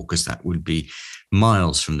before, because that would be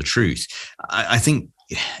miles from the truth. I think,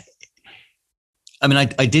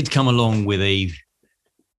 I did come along with a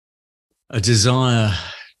desire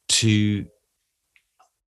to,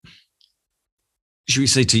 should we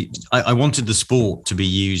say, I wanted the sport to be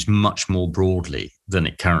used much more broadly than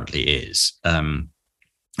it currently is. And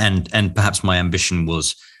perhaps my ambition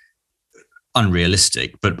was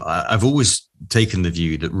unrealistic, but I've always taken the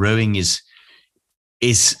view that rowing is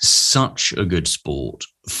such a good sport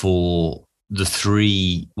for the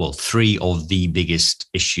three of the biggest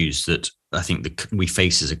issues that I think we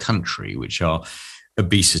face as a country, which are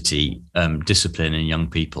obesity, discipline in young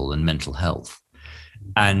people, and mental health.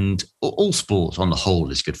 And all sport on the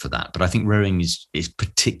whole is good for that, but I think rowing is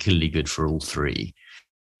particularly good for all three.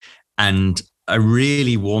 And I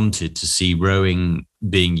really wanted to see rowing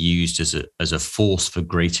being used as a force for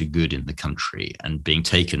greater good in the country and being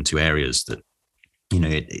taken to areas that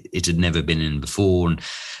it had never been in before, and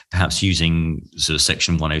perhaps using sort of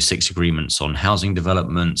Section 106 agreements on housing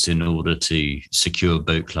developments in order to secure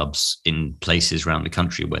boat clubs in places around the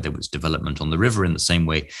country where there was development on the river, in the same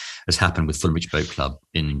way as happened with Fulham Beach Boat Club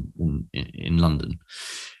in London.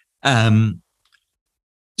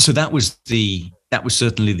 So that was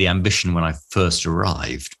certainly the ambition when I first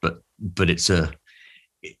arrived, but it's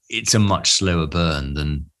a much slower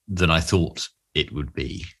burn than I thought it would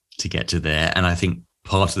be to get to there. And I think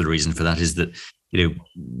part of the reason for that is that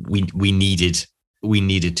we needed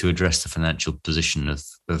to address the financial position of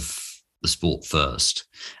the sport first,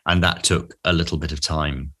 and that took a little bit of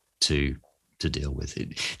time to deal with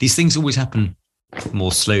it. These things always happen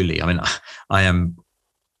more slowly. I am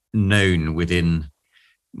known within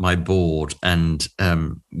my board and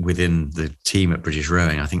within the team at British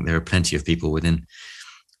Rowing. I think there are plenty of people within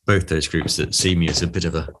both those groups that see me as a bit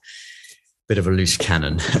of a loose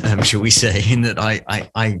cannon, shall we say, in that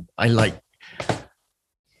I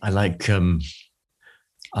like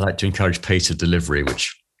to encourage pace of delivery,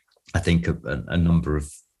 which I think a number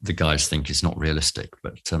of the guys think is not realistic.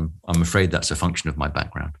 But I'm afraid that's a function of my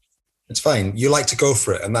background. It's fine. You like to go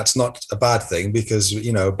for it, and that's not a bad thing, because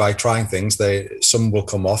by trying things, some will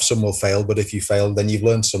come off, some will fail. But if you fail, then you've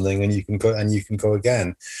learned something, and you can go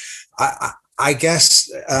again. I guess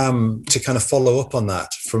to kind of follow up on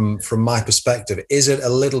that from my perspective, is it a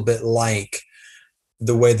little bit like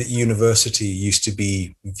the way that university used to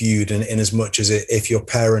be viewed, in as much as if your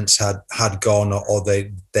parents had gone, or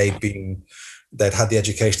they'd had the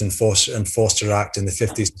education and Forster Act in the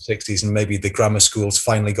 50s and 60s, and maybe the grammar schools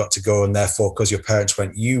finally got to go, and therefore, because your parents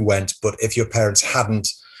went, you went. But if your parents hadn't,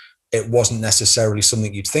 it wasn't necessarily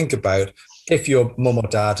something you'd think about. If your mum or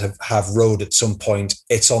dad have rowed at some point,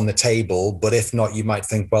 it's on the table. But if not, you might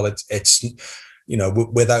think, well, it's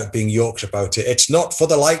without being yoked about it, it's not for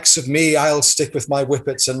the likes of me. I'll stick with my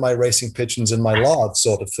whippets and my racing pigeons and my lard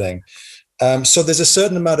sort of thing. So there's a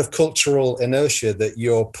certain amount of cultural inertia that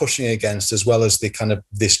you're pushing against, as well as the kind of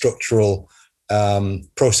the structural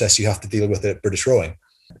process you have to deal with at British Rowing.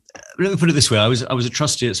 Let me put it this way. I was a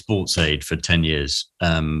trustee at SportsAid for 10 years.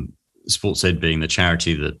 SportsAid being the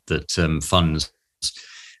charity that funds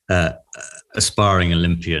aspiring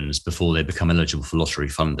Olympians before they become eligible for lottery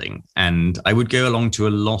funding. And I would go along to a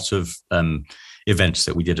lot of events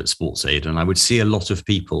that we did at SportsAid, and I would see a lot of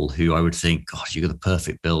people who I would think, God, you've got the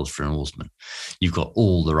perfect build for an oarsman. You've got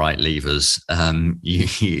all the right levers.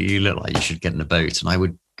 You look like you should get in a boat. And I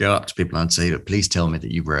would go up to people and I'd say, please tell me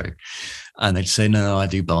that you row. And they'd say, no, I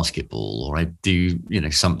do basketball, or I do,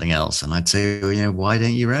 something else. And I'd say, why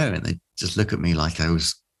don't you row? And they'd just look at me like I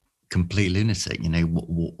was complete lunatic.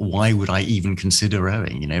 Why would I even consider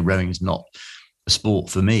rowing? Rowing is not a sport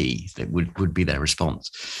for me. That would be their response.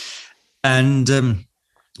 And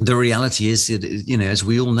the reality is that, as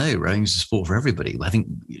we all know, rowing is a sport for everybody. I think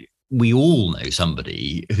we all know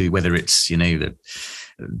somebody who, whether it's, the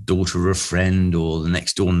daughter of a friend or the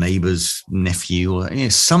next door neighbor's nephew, or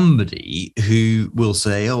somebody who will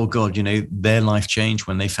say, oh God, their life changed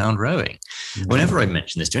when they found rowing. Whenever I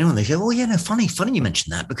mention this to anyone, they go, oh yeah, no, funny you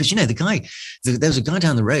mentioned that, because there was a guy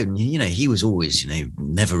down the road, and he was always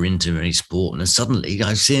never into any sport, and then suddenly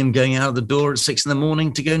I see him going out the door at 6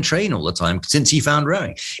 a.m. to go and train all the time since he found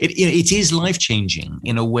rowing. It is life changing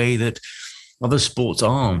in a way that other sports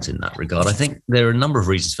aren't in that regard. I think there are a number of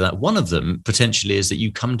reasons for that. One of them potentially is that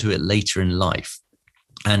you come to it later in life,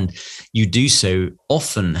 and you do so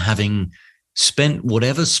often having spent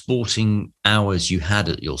whatever sporting hours you had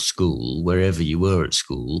at your school, wherever you were at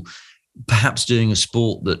school, perhaps doing a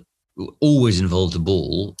sport that always involved a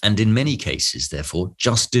ball, and in many cases, therefore,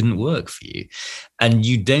 just didn't work for you. And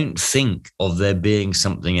you don't think of there being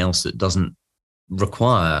something else that doesn't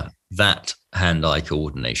require that hand-eye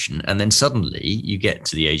coordination. And then suddenly you get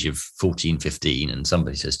to the age of 14, 15, and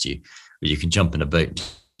somebody says to you, well, you can jump in a boat and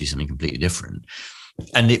do something completely different.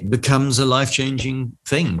 And it becomes a life-changing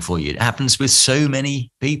thing for you. It happens with so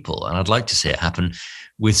many people. And I'd like to see it happen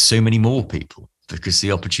with so many more people, because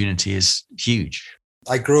the opportunity is huge.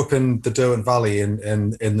 I grew up in the Derwent Valley in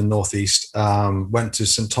the Northeast, went to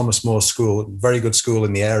St. Thomas More School, very good school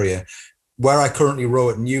in the area. Where I currently row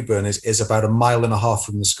at Newburn is about 1.5 miles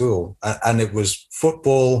from the school. And it was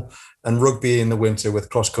football and rugby in the winter with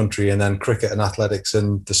cross country, and then cricket and athletics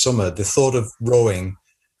in the summer. The thought of rowing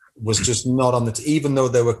was just not on even though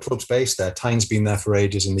there were clubs based there. Tyne's been there for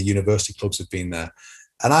ages, and the university clubs have been there.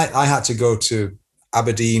 And I had to go to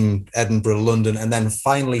Aberdeen, Edinburgh, London, and then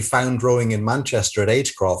finally found rowing in Manchester at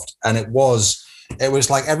Agecroft. And it was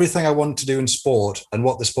like everything I wanted to do in sport and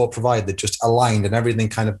what the sport provided just aligned, and everything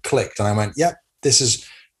kind of clicked. And I went, yep, this is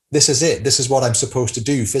it. This is what I'm supposed to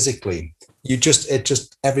do physically.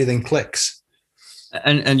 Everything clicks.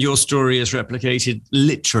 And your story is replicated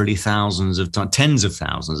literally thousands of times, tens of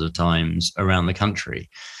thousands of times around the country,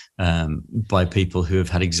 by people who have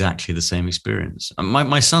had exactly the same experience.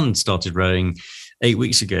 My son started rowing 8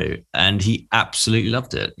 weeks ago, and he absolutely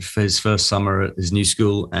loved it for his first summer at his new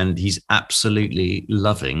school, and he's absolutely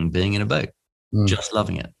loving being in a boat, just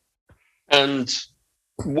loving it. And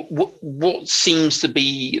what seems to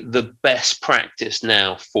be the best practice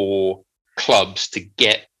now for clubs to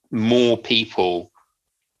get more people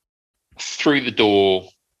through the door,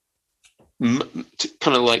 to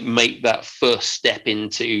kind of like make that first step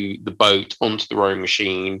into the boat, onto the rowing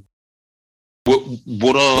machine?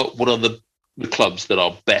 What are the clubs that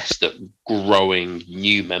are best at growing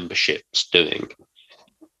new memberships doing?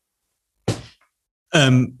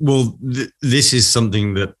 This is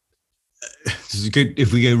something that is good.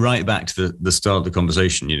 If we go right back to the start of the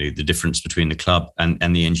conversation, the difference between the club and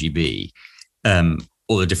the NGB,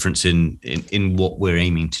 or the difference in what we're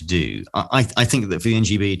aiming to do. I think that for the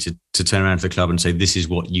NGB to turn around to the club and say, this is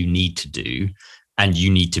what you need to do, and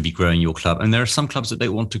you need to be growing your club. And there are some clubs that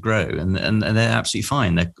don't want to grow, and they're absolutely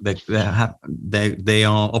fine. They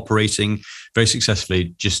are operating very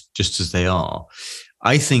successfully just as they are.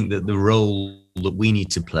 I think that the role that we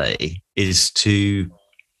need to play is to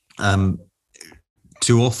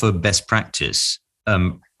to offer best practice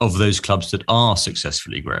of those clubs that are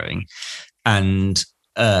successfully growing, and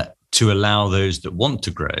to allow those that want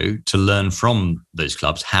to grow to learn from those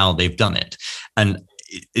clubs how they've done it. And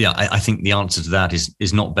yeah, I think the answer to that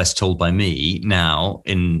is not best told by me now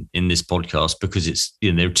in this podcast, because it's,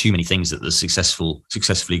 there are too many things that the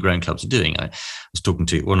successfully growing clubs are doing. I was talking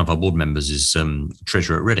to one of our board members, is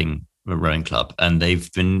treasurer at Reading Rowing Club, and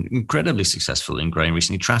they've been incredibly successful in growing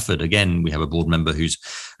recently. Trafford, again, we have a board member who's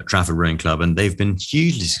at Trafford Rowing Club, and they've been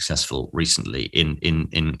hugely successful recently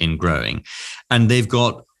in growing, and they've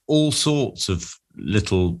got all sorts of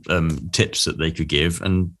little tips that they could give.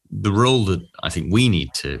 And the role that I think we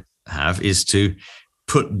need to have is to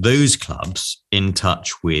put those clubs in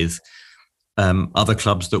touch with other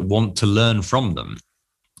clubs that want to learn from them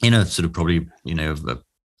in a sort of probably,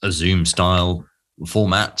 a Zoom style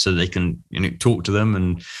format, so they can talk to them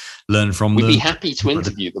and learn from them. We'd be happy to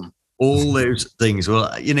interview them. All those things.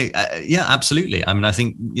 Well, yeah, absolutely. I mean, I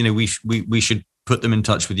think, we should put them in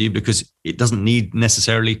touch with you, because it doesn't need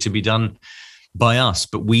necessarily to be done by us,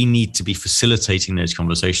 but we need to be facilitating those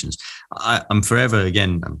conversations. I'm forever,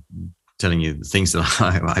 again, I'm telling you the things that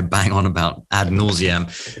I bang on about ad nauseam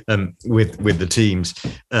with the teams,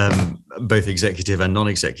 both executive and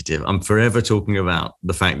non-executive. I'm forever talking about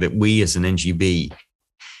the fact that we as an NGB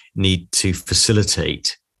need to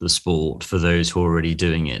facilitate the sport for those who are already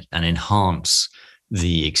doing it and enhance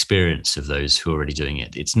the experience of those who are already doing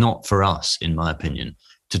it. It's not for us, in my opinion,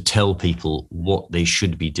 to tell people what they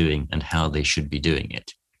should be doing and how they should be doing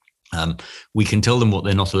it. We can tell them what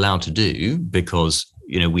they're not allowed to do, because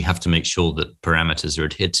we have to make sure that parameters are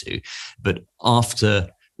adhered to. But after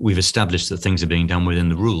we've established that things are being done within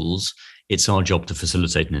the rules, it's our job to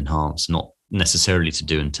facilitate and enhance, not necessarily to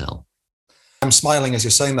do and tell. I'm smiling as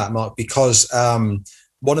you're saying that, Mark, because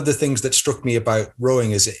one of the things that struck me about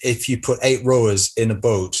rowing is if you put 8 rowers in a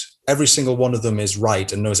boat, every single one of them is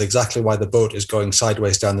right and knows exactly why the boat is going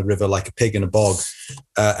sideways down the river like a pig in a bog.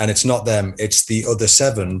 And it's not them, it's the other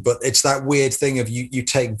 7. But it's that weird thing of you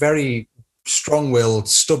take very strong-willed,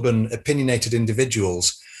 stubborn, opinionated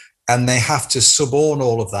individuals, and they have to suborn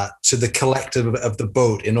all of that to the collective of the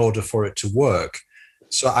boat in order for it to work.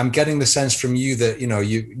 So I'm getting the sense from you that,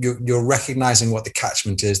 you're recognizing what the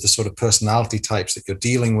catchment is, the sort of personality types that you're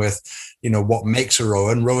dealing with, what makes a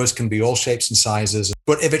rower. And rowers can be all shapes and sizes.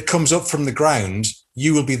 But if it comes up from the ground,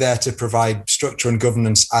 you will be there to provide structure and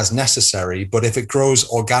governance as necessary. But if it grows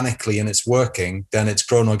organically and it's working, then it's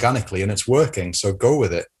grown organically and it's working. So go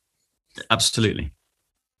with it. Absolutely.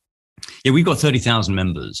 Yeah, we've got 30,000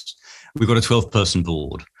 members. We've got a 12-person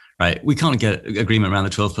board. Right, we can't get agreement around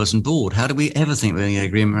the 12-person board. How do we ever think we're going to get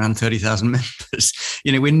agreement around 30,000 members?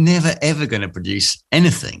 We're never, ever going to produce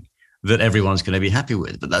anything that everyone's going to be happy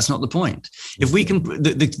with. But that's not the point. If we can,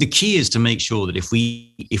 the key is to make sure that if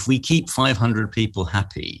we keep 500 people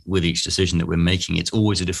happy with each decision that we're making, it's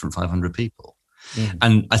always a different 500 people. Mm.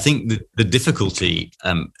 And I think that the difficulty,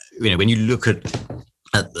 when you look at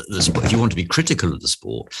the sport, if you want to be critical of the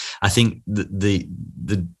sport, I think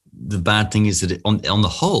the bad thing is that on the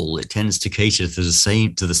whole, it tends to cater to the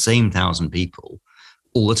same 1,000 people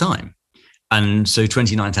all the time. And so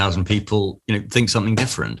 29,000 people, think something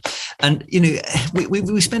different. And,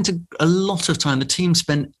 we spent a lot of time, the team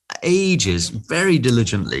spent ages very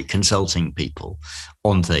diligently consulting people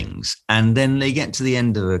on things. And then they get to the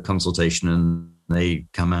end of a consultation and they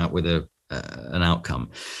come out with an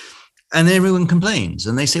outcome. And everyone complains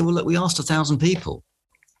and they say, well, look, we asked 1,000 people.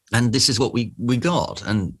 And this is what we got.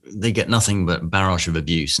 And they get nothing but barrage of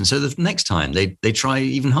abuse. And so the next time they try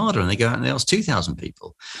even harder and they go out and they ask 2,000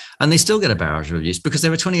 people. And they still get a barrage of abuse because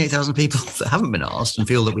there are 28,000 people that haven't been asked and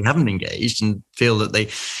feel that we haven't engaged and feel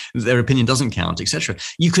that their opinion doesn't count, etc.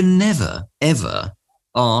 You can never, ever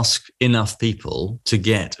ask enough people to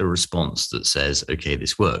get a response that says, okay,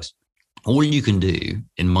 this works. All you can do,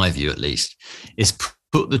 in my view at least, is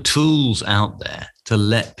put the tools out there to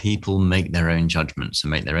let people make their own judgments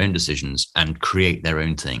and make their own decisions and create their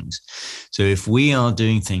own things. So if we are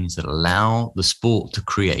doing things that allow the sport to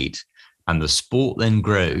create, and the sport then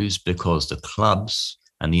grows because the clubs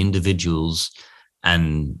and the individuals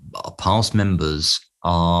and our past members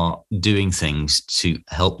are doing things to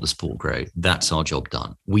help the sport grow, that's our job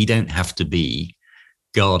done. We don't have to be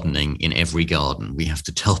gardening in every garden. We have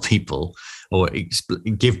to tell people or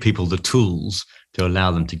give people the tools to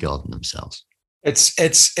allow them to garden themselves.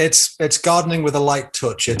 It's gardening with a light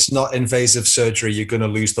touch. It's not invasive surgery. You're going to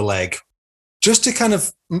lose the leg. Just to kind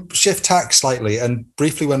of shift tack slightly, and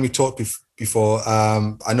briefly when we talked before,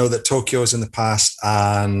 I know that Tokyo is in the past,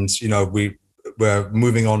 and we're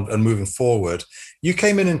moving on and moving forward. you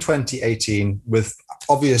came in 2018 with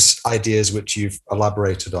obvious ideas, which you've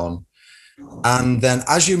elaborated on. And then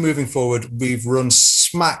as you're moving forward, we've run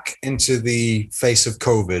smack into the face of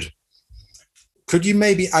COVID. Could you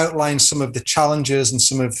maybe outline some of the challenges and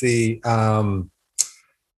some of the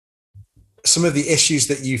issues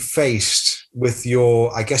that you faced with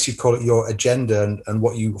your, I guess you'd call it your agenda and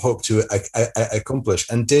what you hope to accomplish,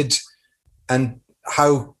 and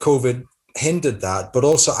how COVID hindered that? But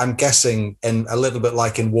also, I'm guessing, in a little bit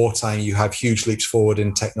like in wartime, you have huge leaps forward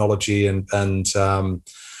in technology and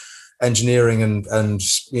engineering and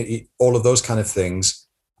all of those kind of things.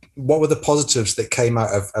 What were the positives that came out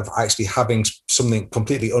of actually having something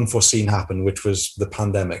completely unforeseen happen, which was the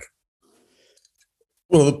pandemic?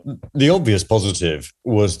 Well, the obvious positive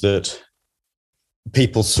was that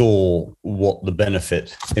people saw what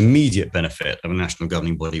the immediate benefit of a national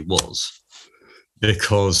governing body was,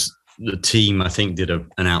 because the team, I think, did an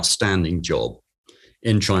outstanding job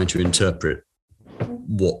in trying to interpret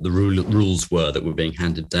what the rules were that were being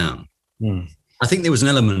handed down. I think there was an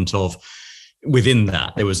element of, within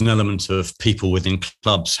that, there was an element of people within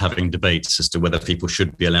clubs having debates as to whether people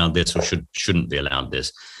should be allowed this or shouldn't be allowed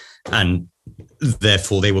this. And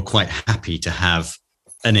therefore, they were quite happy to have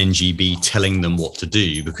an NGB telling them what to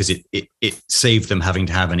do, because it saved them having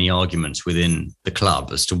to have any arguments within the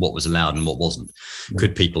club as to what was allowed and what wasn't.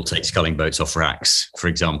 Could people take sculling boats off racks, for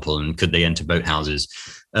example, and could they enter boathouses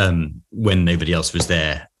when nobody else was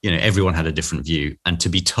there? Everyone had a different view, and to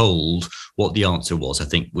be told what the answer was, I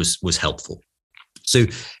think, was helpful. So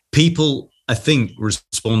people, I think,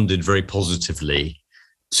 responded very positively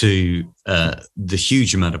to the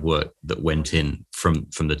huge amount of work that went in from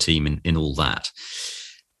the team in all that.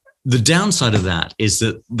 The downside of that is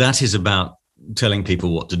that is about telling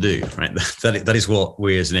people what to do, right? That is what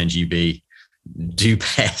we as an NGB do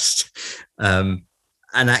best. And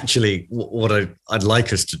actually, what I'd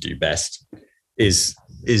like us to do best is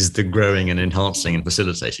the growing and enhancing and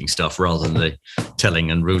facilitating stuff, rather than the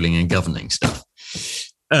telling and ruling and governing stuff.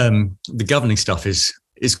 The governing stuff is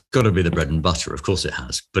got to be the bread and butter. Of course it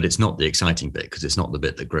has, but it's not the exciting bit, because it's not the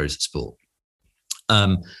bit that grows the sport.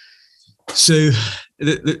 So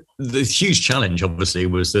the huge challenge, obviously,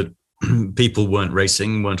 was that people weren't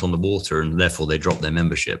racing, weren't on the water, and therefore they dropped their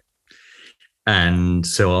membership. And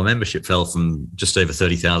so our membership fell from just over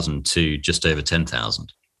 30,000 to just over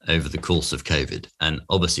 10,000 over the course of COVID. And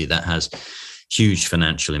obviously that has huge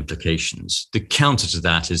financial implications. The counter to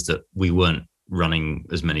that is that we weren't running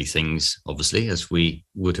as many things, obviously, as we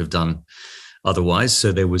would have done otherwise.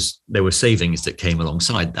 So there were savings that came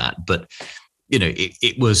alongside that. But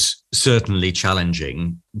it was certainly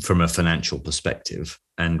challenging from a financial perspective,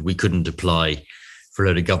 and we couldn't apply for a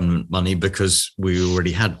load of government money because we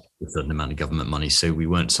already had a certain amount of government money, so we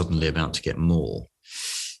weren't suddenly about to get more.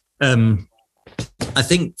 I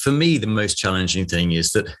think for me, the most challenging thing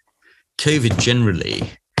is that COVID generally,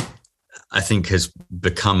 I think, has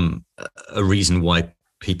become a reason why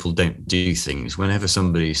people don't do things. Whenever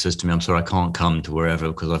somebody says to me, I'm sorry, I can't come to wherever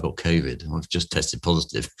because I've got COVID, I've just tested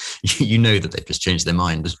positive, you know that they've just changed their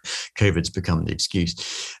mind. COVID's become the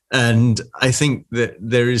excuse. And I think that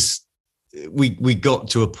we got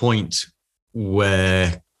to a point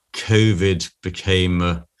where COVID became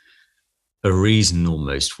a reason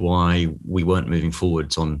almost why we weren't moving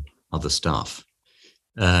forwards on other stuff.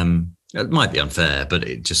 It might be unfair, but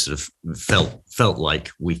it just sort of felt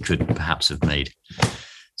like we could perhaps have made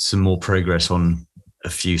some more progress on a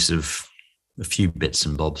few bits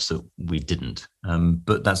and bobs that we didn't.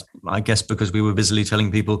 But that's, I guess, because we were busily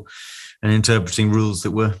telling people and interpreting rules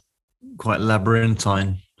that were quite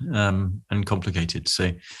labyrinthine and complicated.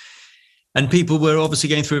 So, and people were obviously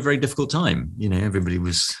going through a very difficult time. Everybody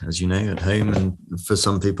was, as you know, at home, and for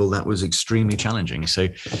some people that was extremely challenging. So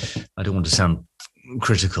I don't want to sound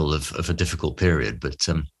critical of a difficult period, but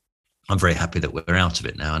I'm very happy that we're out of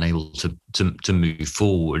it now and able to move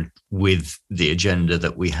forward with the agenda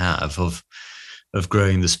that we have of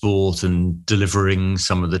growing the sport and delivering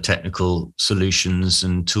some of the technical solutions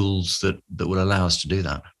and tools that will allow us to do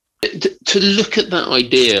that. To look at that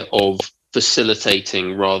idea of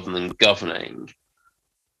facilitating rather than governing,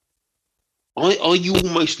 are you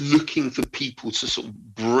almost looking for people to sort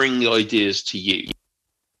of bring the ideas to you?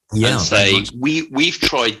 Yeah, and say, we've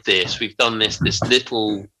tried this, we've done this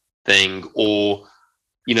little thing, or,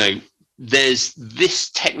 there's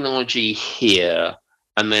this technology here,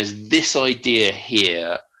 and there's this idea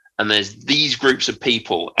here, and there's these groups of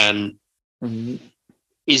people, and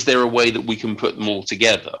is there a way that we can put them all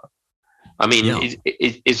together? I mean, yeah.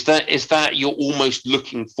 Is that you're almost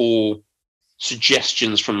looking for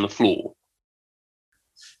suggestions from the floor?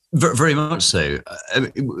 Very much so.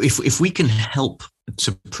 If we can help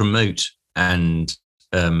to promote and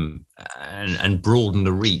broaden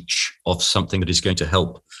the reach of something that is going to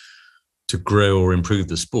help to grow or improve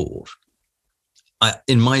the sport,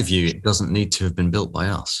 in my view, it doesn't need to have been built by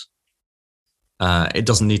us. It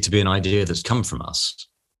doesn't need to be an idea that's come from us.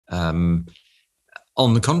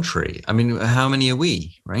 On the contrary, I mean, how many are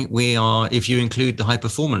we, right? We are, if you include the high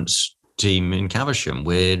performance team in Caversham,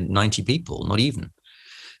 we're 90 people, not even.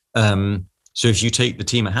 So if you take the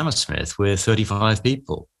team at Hammersmith, we're 35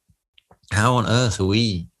 people. How on earth are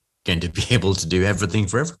we going to be able to do everything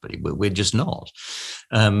for everybody? We're just not.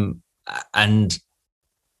 And,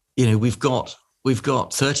 you know, we've got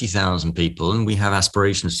 30,000 people, and we have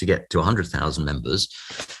aspirations to get to 100,000 members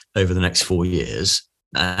over the next 4 years.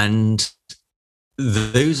 And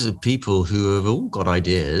those are people who have all got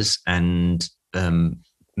ideas and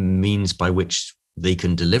means by which they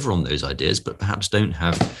can deliver on those ideas, but perhaps don't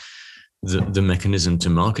have the mechanism to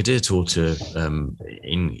market it or to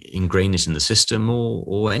ingrain it in the system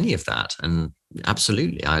or any of that. And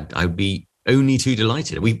absolutely, I'd be only too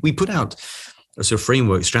delighted. We put out a sort of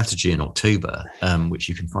framework strategy in October, which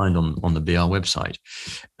you can find on the BR website.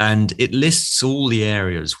 And it lists all the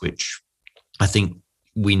areas which I think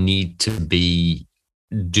we need to be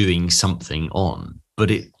doing something on.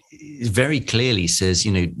 But it very clearly says,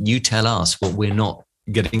 you know, you tell us what we're not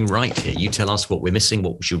getting right here. You tell us what we're missing,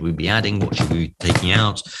 what should we be adding, what should we be taking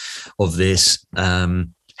out of this,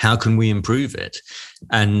 how can we improve it?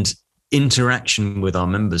 And interaction with our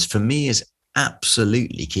members, for me, is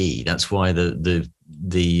absolutely key. That's why the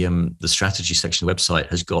strategy section of the website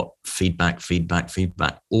has got feedback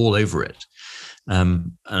all over it.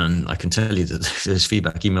 And I can tell you that those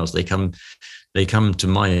feedback emails, they come to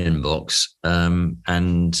my inbox,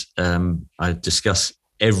 and I discuss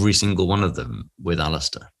every single one of them with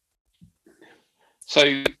Alistair.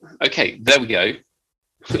 So, okay, there we go.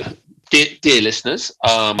 Dear listeners,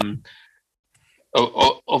 of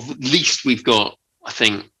least we've got, I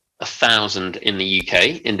think, 1,000 in the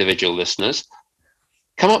UK, individual listeners.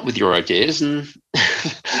 Come up with your ideas and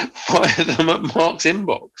fire them at Mark's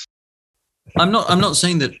inbox. I'm not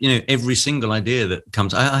saying that, you know, every single idea that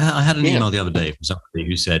comes. I had an email the other day from somebody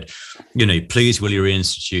who said, you know, please will you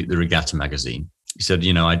reinstitute the Regatta magazine? He said,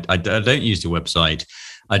 you know, I don't use the website,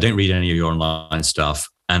 I don't read any of your online stuff,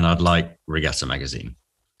 and I'd like Regatta magazine.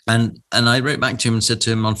 And I wrote back to him and said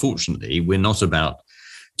to him, unfortunately, we're not about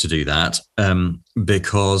to do that,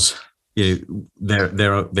 because, you know,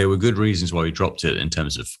 there were good reasons why we dropped it in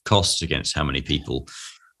terms of costs against how many people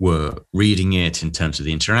were reading it, in terms of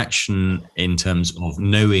the interaction, in terms of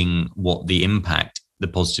knowing what the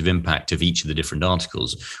positive impact of each of the different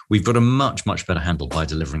articles. We've got a much, much better handle by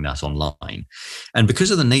delivering that online. And because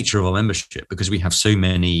of the nature of our membership, because we have so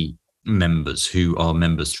many members who are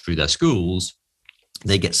members through their schools,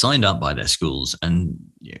 they get signed up by their schools, and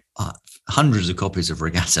you know, hundreds of copies of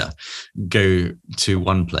Regatta go to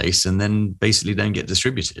one place and then basically don't get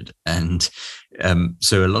distributed. And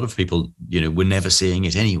so a lot of people, you know, were never seeing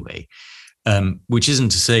it anyway, which isn't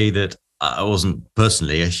to say that I wasn't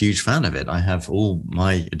personally a huge fan of it. I have all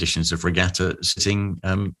my editions of Regatta sitting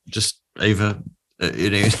just over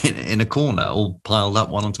in a corner, all piled up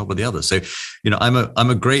one on top of the other. So, you know, I'm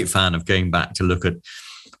a great fan of going back to look at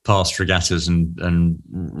past regattas and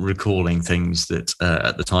recalling things that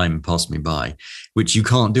at the time passed me by, which you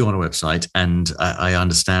can't do on a website. And I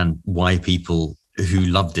understand why people who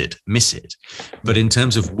loved it miss it. But in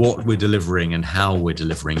terms of what we're delivering and how we're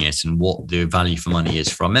delivering it and what the value for money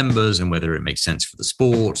is for our members and whether it makes sense for the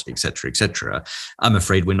sport, et cetera, I'm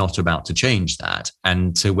afraid we're not about to change that.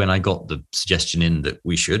 And so when I got the suggestion in that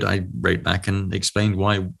we should, I wrote back and explained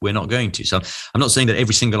why we're not going to. So I'm not saying that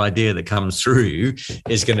every single idea that comes through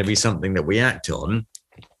is going to be something that we act on,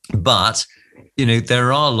 but you know,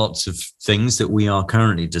 there are lots of things that we are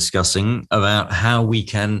currently discussing about how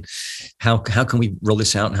can we roll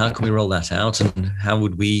this out and how can we roll that out and how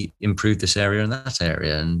would we improve this area and that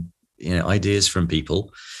area, and you know, ideas from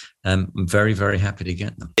people. I'm very, very happy to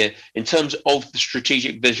get them. Yeah. In terms of the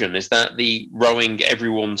strategic vision, is that the rowing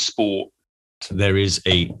everyone's sport? There is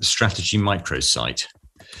a strategy microsite,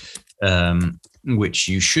 which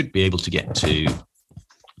you should be able to get to.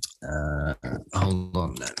 Hold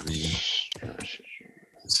on, let me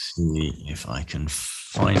see if I can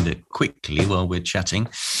find it quickly while we're chatting.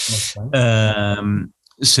 Okay.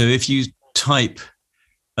 So if you type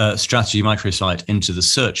strategy microsite into the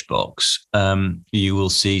search box, you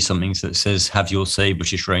will see something that says have your say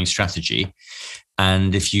British Rowing Strategy.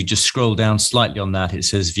 And if you just scroll down slightly on that, it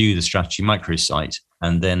says view the strategy microsite.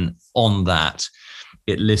 And then on that,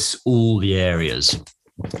 it lists all the areas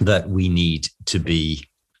that we need to be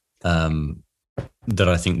that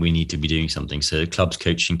I think we need to be doing something. So clubs,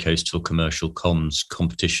 coaching, coastal, commercial, comms,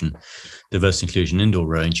 competition, diversity, inclusion, indoor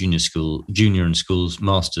rowing, junior and schools,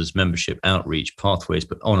 masters, membership, outreach, pathways,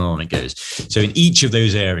 but on it goes. So in each of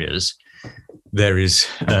those areas, there is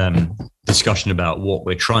discussion about what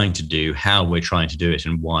we're trying to do, how we're trying to do it,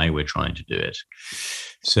 and why we're trying to do it.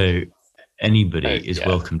 So anybody is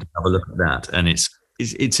welcome to have a look at that. And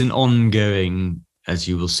it's an ongoing, as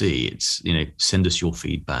you will see, it's, send us your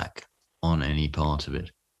feedback on any part of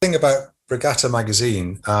it. The thing about Regatta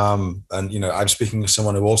magazine, and I'm speaking as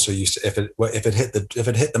someone who also used to, if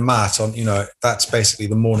it hit the mat on, that's basically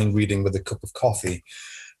the morning reading with a cup of coffee.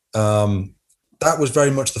 That was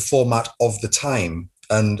very much the format of the time.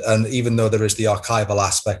 And even though there is the archival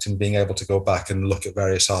aspect and being able to go back and look at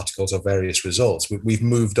various articles or various results, we've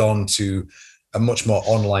moved on to a much more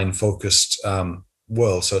online focused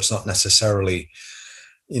world. So it's not necessarily,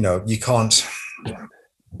 you can't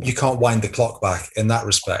wind the clock back in that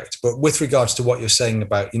respect. But with regards to what you're saying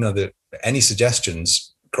about, any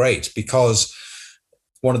suggestions, great, because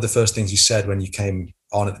one of the first things you said when you came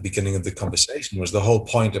on at the beginning of the conversation was the whole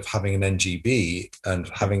point of having an NGB and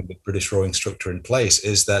having the British rowing structure in place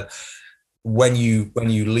is that when you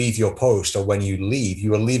leave your post or when you leave,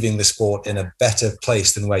 you are leaving the sport in a better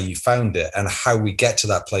place than where you found it. And how we get to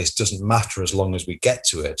that place doesn't matter as long as we get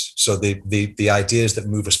to it. So the ideas that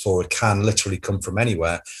move us forward can literally come from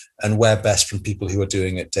anywhere, and where best from people who are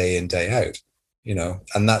doing it day in, day out,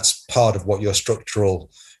 and that's part of what your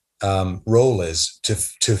structural role is to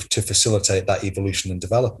facilitate that evolution and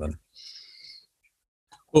development.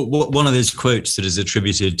 Well, one of those quotes that is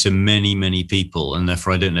attributed to many, many people, and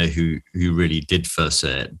therefore I don't know who really did first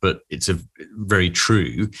say it, but it's very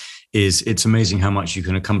true, is it's amazing how much you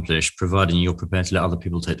can accomplish providing you're prepared to let other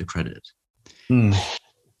people take the credit. And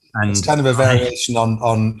it's kind of a variation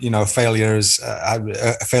on failures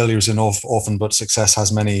an orphan, but success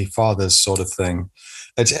has many fathers sort of thing.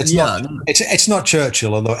 It's not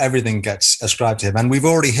Churchill, although everything gets ascribed to him. And we've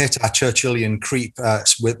already hit our Churchillian creep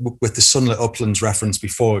with the sunlit uplands reference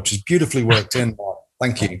before, which is beautifully worked in.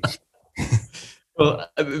 Thank you. Well,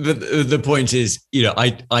 the point is,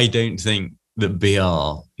 I don't think that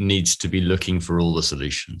BR needs to be looking for all the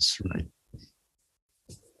solutions, right?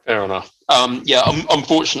 Fair enough.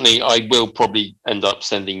 Unfortunately, I will probably end up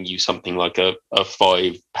sending you something like a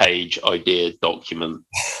 5-page idea document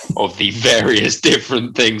of the various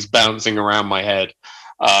different things bouncing around my head.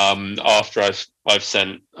 After I've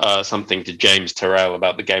sent something to James Terrell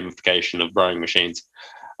about the gamification of rowing machines,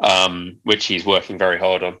 which he's working very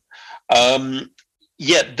hard on.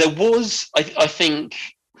 There was, I think,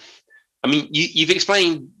 you've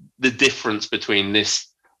explained the difference between this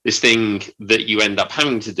thing that you end up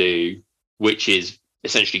having to do, which is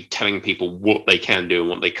essentially telling people what they can do and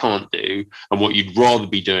what they can't do, and what you'd rather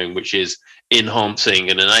be doing, which is enhancing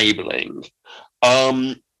and enabling.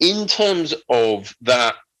 In terms of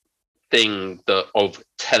that thing of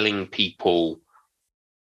telling people,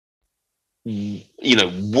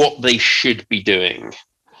 what they should be doing,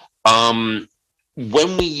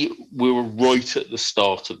 when we were right at the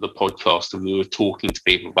start of the podcast and we were talking to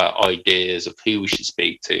people about ideas of who we should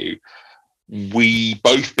speak to, we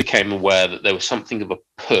both became aware that there was something of a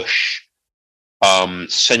push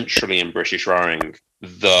centrally in British rowing,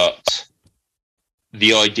 that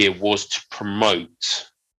the idea was to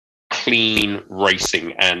promote clean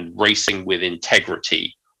racing and racing with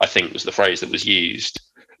integrity, I think was the phrase that was used.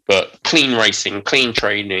 But clean racing, clean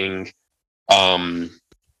training,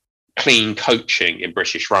 clean coaching in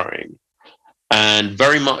British rowing. And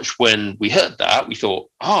very much when we heard that, we thought,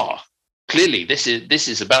 clearly this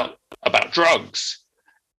is about drugs.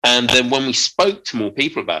 And then when we spoke to more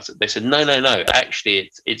people about it, they said, no, actually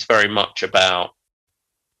it's very much about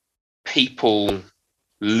people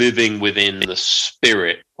living within the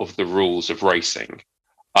spirit of the rules of racing.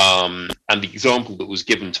 And the example that was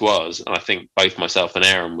given to us, and I think both myself and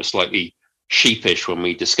Aaron were slightly sheepish when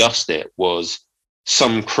we discussed it, was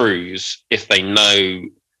some crews, if they know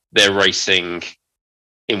they're racing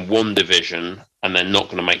in one division and they're not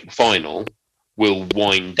going to make the final, will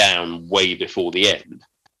wind down way before the end.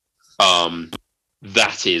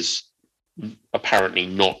 That is apparently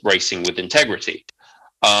not racing with integrity.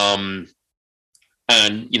 And,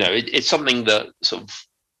 it's something that sort of,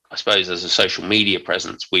 I suppose, as a social media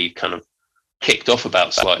presence, we've kind of kicked off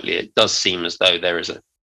about slightly. It does seem as though there is a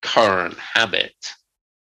current habit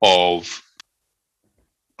of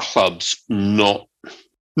clubs not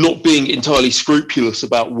being entirely scrupulous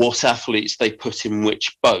about what athletes they put in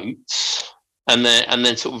which boats, and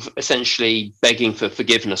then sort of essentially begging for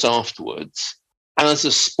forgiveness afterwards. As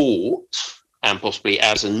a sport, and possibly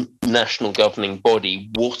as a national governing body,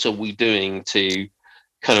 what are we doing to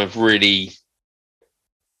kind of really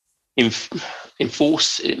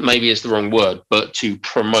enforce, it maybe is the wrong word, but to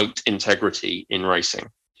promote integrity in racing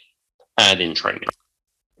and in training?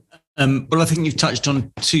 Well, I think you've touched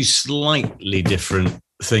on two slightly different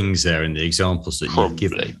things there in the examples that you've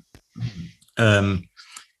given.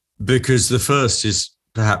 Because the first is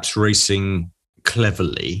perhaps racing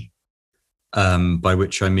cleverly, by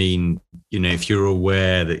which I mean, if you're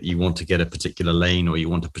aware that you want to get a particular lane or you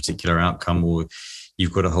want a particular outcome, or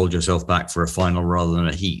you've got to hold yourself back for a final rather than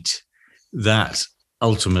a heat, that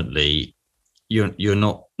ultimately you're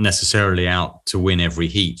not necessarily out to win every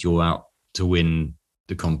heat. You're out to win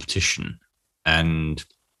the competition. And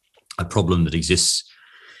a problem that exists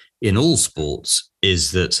in all sports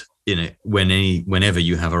is that, whenever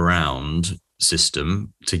you have a round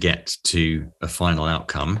system to get to a final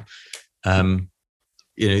outcome,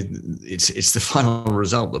 it's the final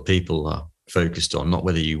result that people are focused on, not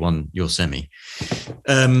whether you won your semi.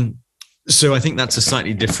 So I think that's a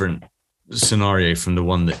slightly different scenario from the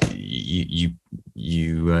one that you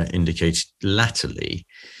indicated latterly,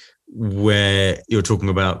 where you're talking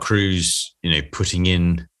about crews, putting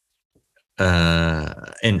in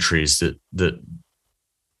entries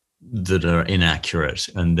that are inaccurate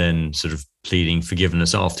and then sort of pleading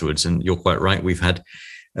forgiveness afterwards. And you're quite right. We've had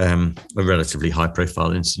a relatively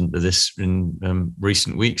high-profile incident of this in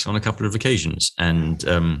recent weeks on a couple of occasions. And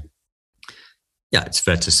it's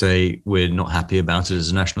fair to say we're not happy about it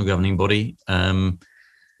as a national governing body, and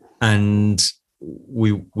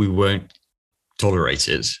we won't tolerate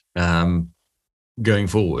it going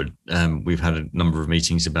forward. We've had a number of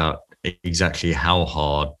meetings about exactly how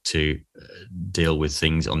hard to deal with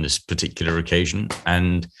things on this particular occasion,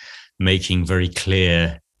 and making very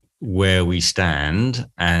clear where we stand.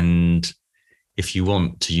 And if you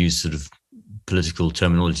want to use sort of political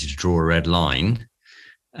terminology to draw a red line,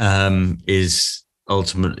 is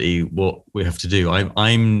ultimately what we have to do.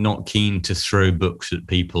 I'm not keen to throw books at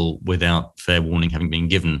people without fair warning having been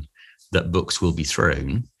given that books will be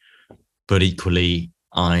thrown. But equally,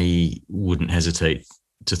 I wouldn't hesitate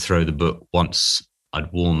to throw the book once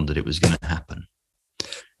I'd warned that it was going to happen.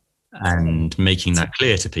 And making that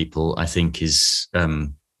clear to people, I think, is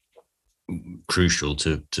crucial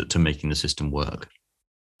to making the system work.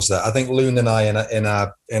 I think Loon and I in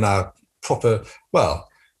our proper, well,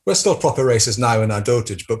 we're still proper racers now in our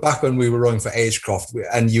dotage, but back when we were rowing for Agecroft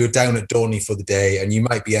and you were down at Dorney for the day and you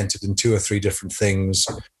might be entered in 2 or 3 different things,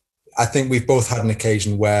 I think we've both had an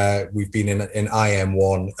occasion where we've been in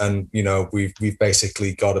IM1 and, we've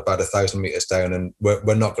basically got about 1,000 meters down and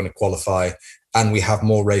we're not going to qualify, and we have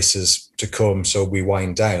more races to come. So we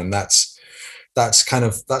wind down. That's kind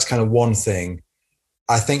of one thing.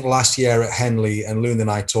 I think last year at Henley, and Loon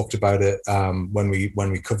and I talked about it when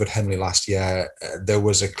we covered Henley last year, there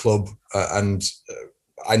was a club and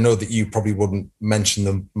I know that you probably wouldn't mention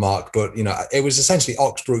them, Mark, but it was essentially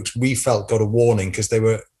Oxbrooks. We felt got a warning because they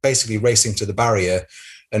were basically racing to the barrier,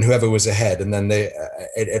 and whoever was ahead, and then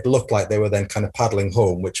it looked like they were then kind of paddling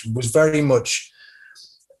home, which was very much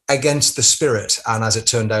against the spirit and, as it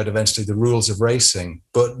turned out, eventually the rules of racing.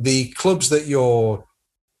 But the clubs that you're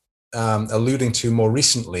alluding to more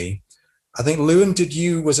recently, I think, Lewin,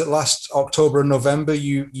 was it last October and November,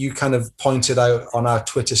 you kind of pointed out on our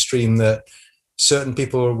Twitter stream that certain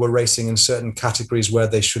people were racing in certain categories where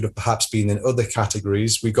they should have perhaps been in other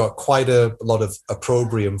categories. We got quite a lot of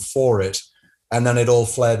opprobrium for it, and then it all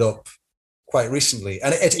flared up quite recently.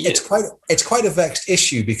 And it's quite a vexed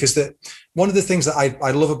issue, because one of the things that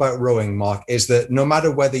I love about rowing, Mark, is that no matter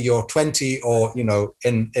whether you're 20 or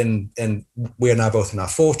in we are now both in our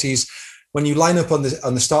 40s, when you line up on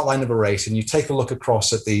the start line of a race and you take a look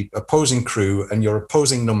across at the opposing crew and your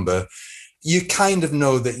opposing number, you kind of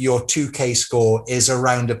know that your 2K score is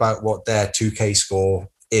around about what their 2K score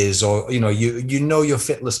is, or your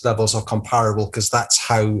fitness levels are comparable, because that's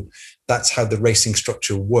how the racing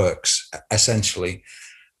structure works, essentially.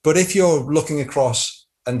 But if you're looking across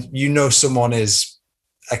and someone is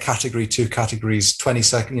a category, 2 categories, 20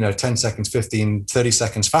 seconds, 10 seconds, 15, 30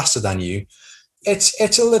 seconds faster than you,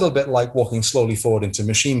 it's a little bit like walking slowly forward into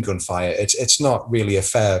machine gun fire. It's not really a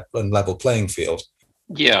fair and level playing field.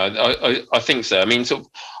 Yeah, I think so. I mean,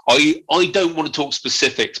 I don't want to talk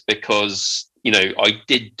specifics because, I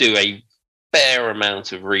did do a fair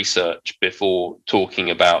amount of research before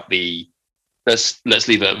talking about let's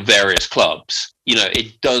leave it at various clubs.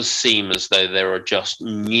 It does seem as though there are just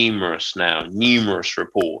numerous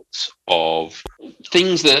reports of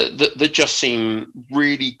things that just seem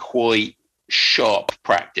really quite sharp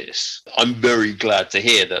practice. I'm very glad to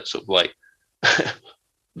hear that sort of like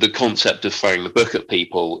the concept of throwing the book at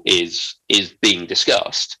people is being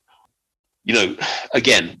discussed.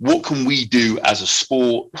 Again, what can we do as a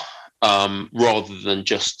sport, rather than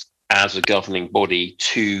just as a governing body,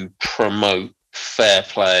 to promote fair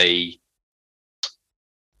play?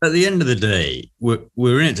 At the end of the day,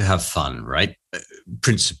 we're in it to have fun, right?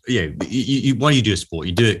 Why you do a sport?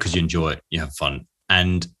 You do it because you enjoy it, you have fun,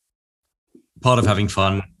 and part of having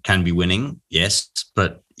fun can be winning, yes,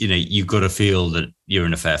 but you've got to feel that you're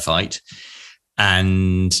in a fair fight,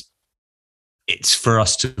 and it's for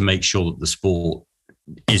us to make sure that the sport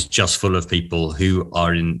is just full of people who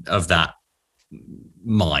are of that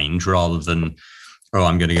mind, rather than,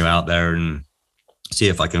 I'm going to go out there and see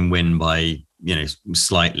if I can win by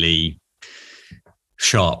slightly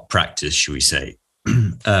sharp practice, shall we say.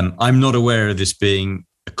 I'm not aware of this being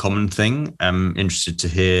a common thing. I'm interested to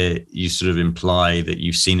hear you sort of imply that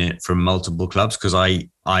you've seen it from multiple clubs, because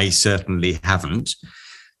I certainly haven't.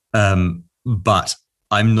 But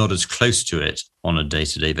I'm not as close to it on a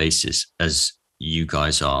day-to-day basis as you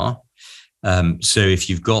guys are. So if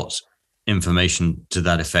you've got information to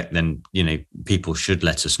that effect, then people should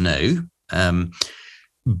let us know.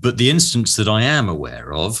 But the instance that I am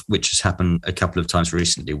aware of, which has happened a couple of times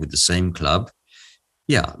recently with the same club,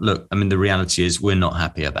 look, the reality is we're not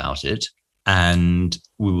happy about it, and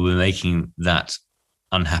we will be making that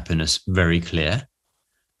unhappiness very clear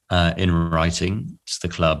in writing to the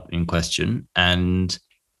club in question, and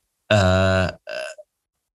a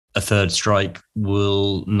third strike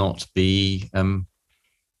will not be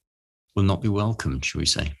welcomed, shall we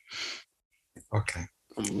say? Okay.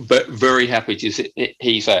 But very happy to say.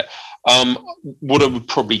 What I would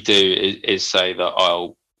probably do is say that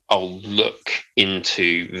I'll look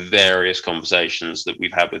into various conversations that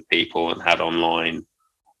we've had with people and had online,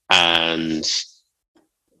 and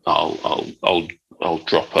I'll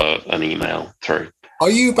drop an email through.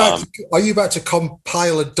 Are you about to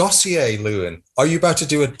compile a dossier, Lewin? Are you about to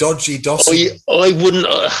do a dodgy dossier? I wouldn't.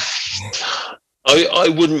 I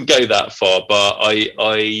wouldn't go that far, but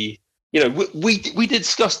we did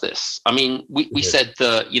discuss this. We said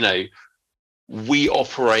that we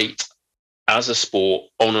operate as a sport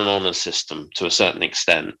on an honour system to a certain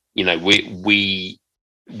extent. We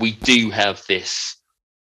do have this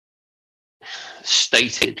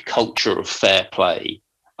stated culture of fair play.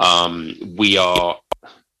 We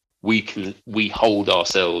hold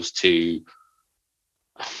ourselves to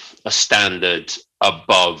a standard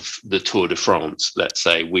above the Tour de France. Let's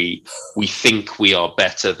say we think we are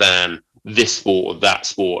better than this sport or that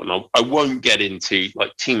sport, and I won't get into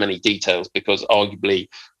too many details, because arguably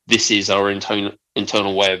this is our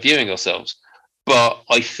internal way of viewing ourselves. But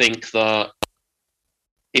I think that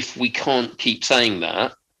if we can't keep saying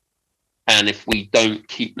that, and if we don't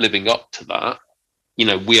keep living up to that,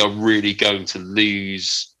 we are really going to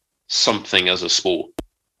lose something as a sport,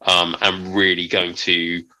 and really going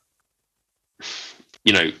to,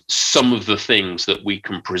 some of the things that we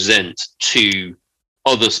can present to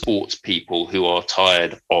other sports people who are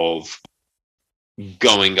tired of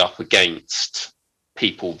going up against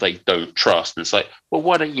people they don't trust, and say, well,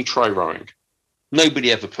 why don't you try rowing?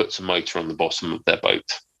 Nobody ever puts a motor on the bottom of their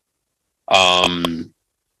boat.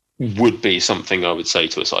 Would be something I would say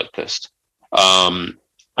to a cyclist.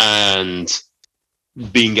 And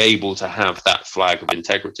being able to have that flag of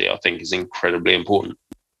integrity, I think, is incredibly important.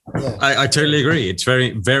 Yeah. I totally agree. It's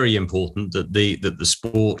very, very important that the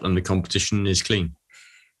sport and the competition is clean.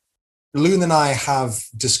 Lewin and I have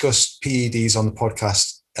discussed PEDs on the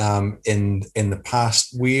podcast in the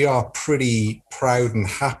past. We are pretty proud and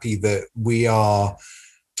happy that we are,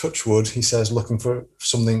 touch wood, he says, looking for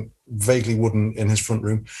something vaguely wooden in his front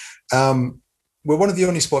room. We're one of the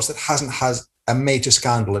only sports that hasn't had a major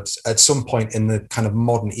scandal at some point in the kind of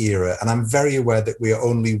modern era. And I'm very aware that we are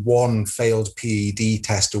only one failed PED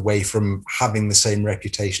test away from having the same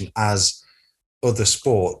reputation as other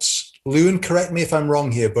sports. Lewin, correct me if I'm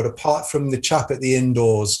wrong here, but apart from the chap at the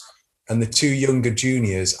indoors and the two younger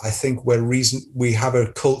juniors, I think we have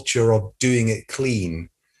a culture of doing it clean.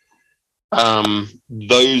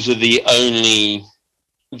 Those are the only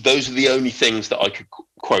things that I could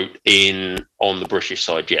quote on the British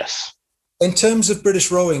side. Yes. In terms of British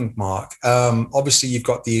rowing, Mark, obviously you've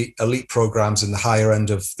got the elite programs and the higher end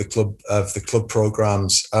of the club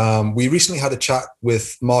programs. We recently had a chat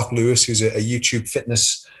with Mark Lewis, who's a YouTube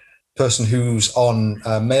fitness person who's on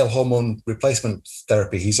male hormone replacement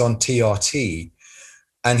therapy. He's on TRT,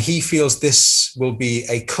 and he feels this will be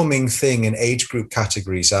a coming thing in age group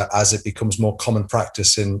categories as it becomes more common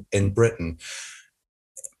practice in Britain.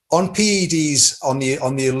 On PEDs, on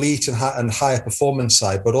the elite and higher performance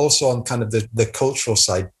side, but also on kind of the cultural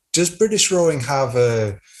side, Does British Rowing have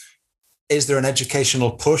is there an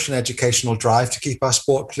educational push, an educational drive to keep our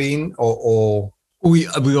sport clean, or? We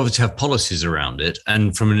obviously have policies around it,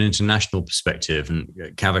 and from an international perspective,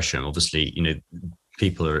 and Caversham, obviously,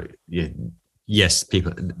 people are, yes,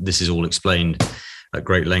 people. This is all explained at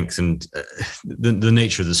great length, and the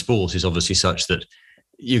nature of the sport is obviously such that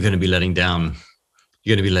you're going to be letting down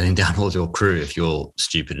all your crew if you're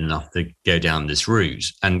stupid enough to go down this route.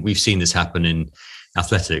 And we've seen this happen in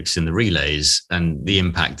athletics, in the relays, and the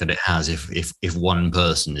impact that it has if one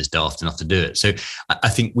person is daft enough to do it. So I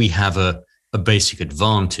think we have a basic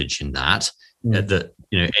advantage in that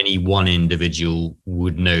any one individual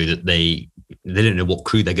would know that they don't know what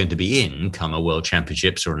crew they're going to be in come a World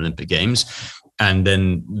Championships or Olympic Games, and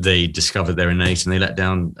then they discover they're innate and they let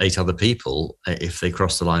down 8 other people if they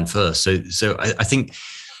cross the line first. So I think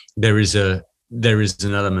there is an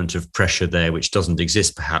element of pressure there which doesn't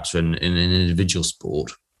exist perhaps in an individual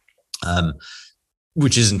sport.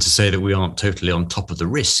 Which isn't to say that we aren't totally on top of the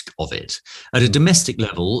risk of it. At a domestic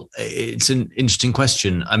level, it's an interesting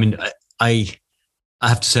question. I mean, I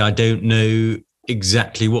have to say I don't know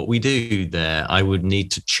exactly what we do there. I would need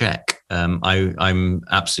to check. I'm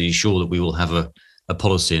absolutely sure that we will have a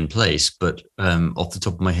policy in place, but off the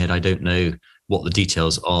top of my head, I don't know what the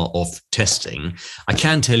details are of testing. I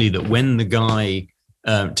can tell you that when the guy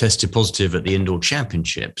tested positive at the indoor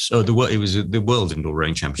championships. It was the World Indoor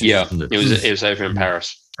Rowing Championships. Yeah, it was over in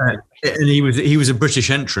Paris. And he was a British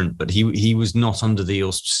entrant, but he was not under the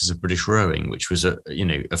auspices of British Rowing, which was a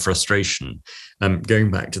frustration. Going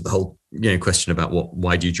back to the whole question about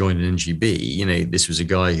why do you join an NGB? This was a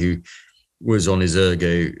guy who was on his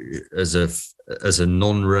ergo as a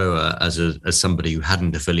non-rower, as somebody who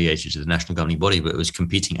hadn't affiliated to the national governing body, but was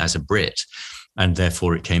competing as a Brit. And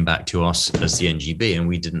therefore it came back to us as the NGB, and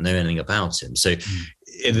we didn't know anything about him. So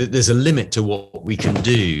there's a limit to what we can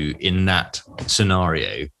do in that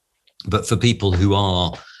scenario. But for people who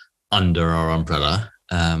are under our umbrella,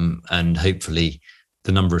 and hopefully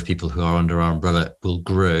the number of people who are under our umbrella will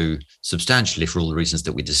grow substantially for all the reasons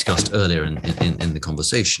that we discussed earlier in the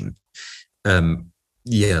conversation. The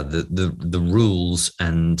rules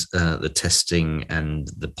and the testing and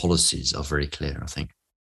the policies are very clear, I think.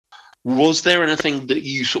 Was there anything that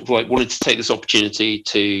you sort of wanted to take this opportunity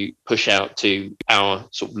to push out to our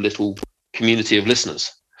sort of little community of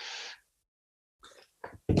listeners?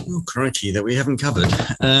 Oh, crikey, that we haven't covered.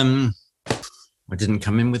 I didn't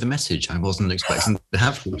come in with a message. I wasn't expecting to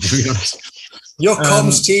have to be honest. Your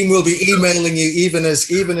comms team will be emailing you even as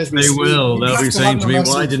we they speak. will. They'll be saying to me,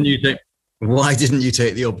 "Why didn't you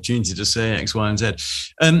take the opportunity to say X, Y, and Z?"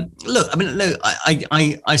 Look, I mean, no,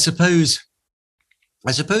 I suppose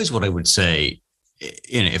what I would say,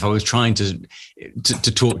 if I was trying to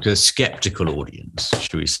talk to a skeptical audience,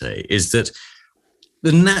 should we say, is that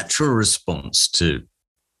the natural response to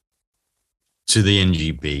the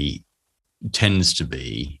NGB tends to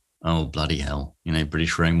be, oh, bloody hell,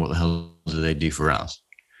 British Rowing, what the hell do they do for us?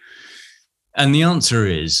 And the answer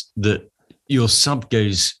is that your sub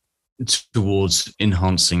goes towards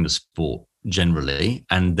enhancing the sport generally,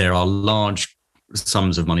 and there are large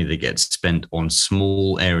sums of money that get spent on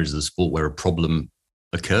small areas of the sport where a problem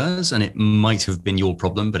occurs, and it might have been your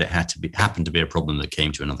problem, but it happened to be a problem that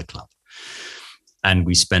came to another club. And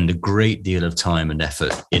we spend a great deal of time and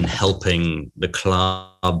effort in helping the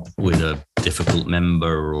club with a difficult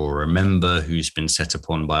member or a member who's been set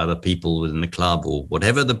upon by other people within the club, or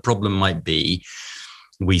whatever the problem might be.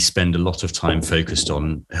 We spend a lot of time focused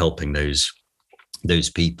on helping those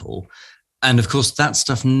people. And of course, that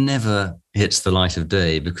stuff never hits the light of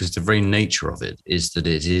day because the very nature of it is that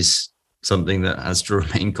it is something that has to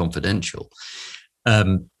remain confidential.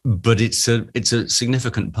 But it's a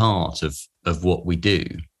significant part of what we do.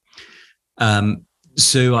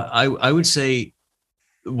 So I would say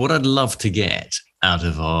what I'd love to get out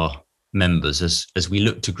of our members as we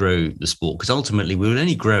look to grow the sport, because ultimately we will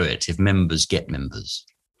only grow it if members get members.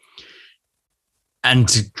 And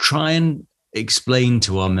to try and explain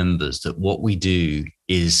to our members that what we do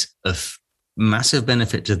is of massive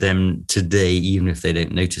benefit to them today, even if they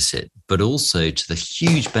don't notice it, but also to the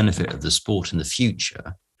huge benefit of the sport in the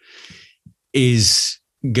future, is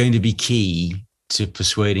going to be key to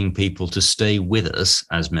persuading people to stay with us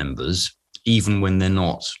as members, even when they're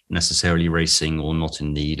not necessarily racing or not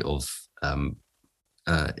in need of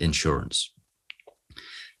insurance.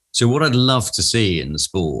 So what I'd love to see in the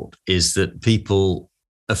sport is that people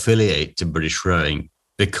affiliate to British Rowing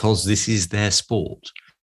because this is their sport.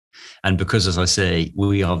 And because, as I say,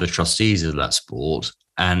 we are the trustees of that sport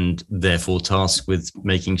and therefore tasked with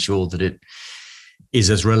making sure that is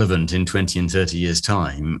as relevant in 20 and 30 years'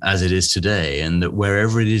 time as it is today. And that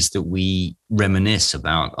wherever it is that we reminisce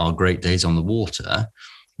about our great days on the water,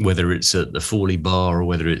 whether it's at the Fawley Bar or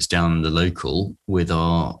whether it's down the local with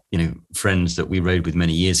our, friends that we rode with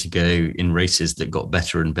many years ago in races that got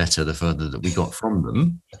better and better the further that we got from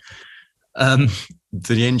them,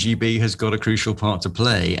 the NGB has got a crucial part to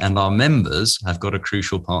play, and our members have got a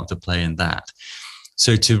crucial part to play in that.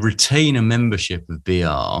 So to retain a membership of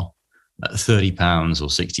BR at £30 or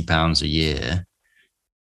 £60 a year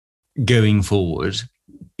going forward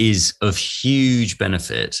is of huge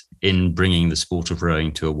benefit in bringing the sport of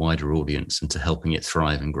rowing to a wider audience and to helping it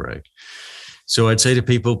thrive and grow. So I'd say to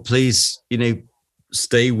people, please,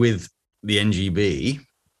 stay with the NGB,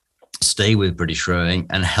 stay with British Rowing,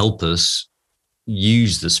 and help us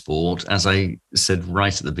use the sport, as I said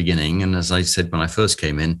right at the beginning, and as I said when I first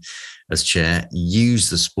came in as chair, use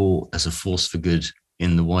the sport as a force for good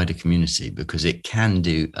in the wider community, because it can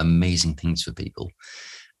do amazing things for people.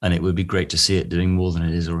 And it would be great to see it doing more than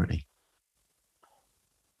it is already.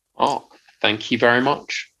 Oh, thank you very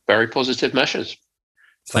much. Very positive measures.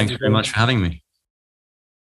 Thank you very much for having me.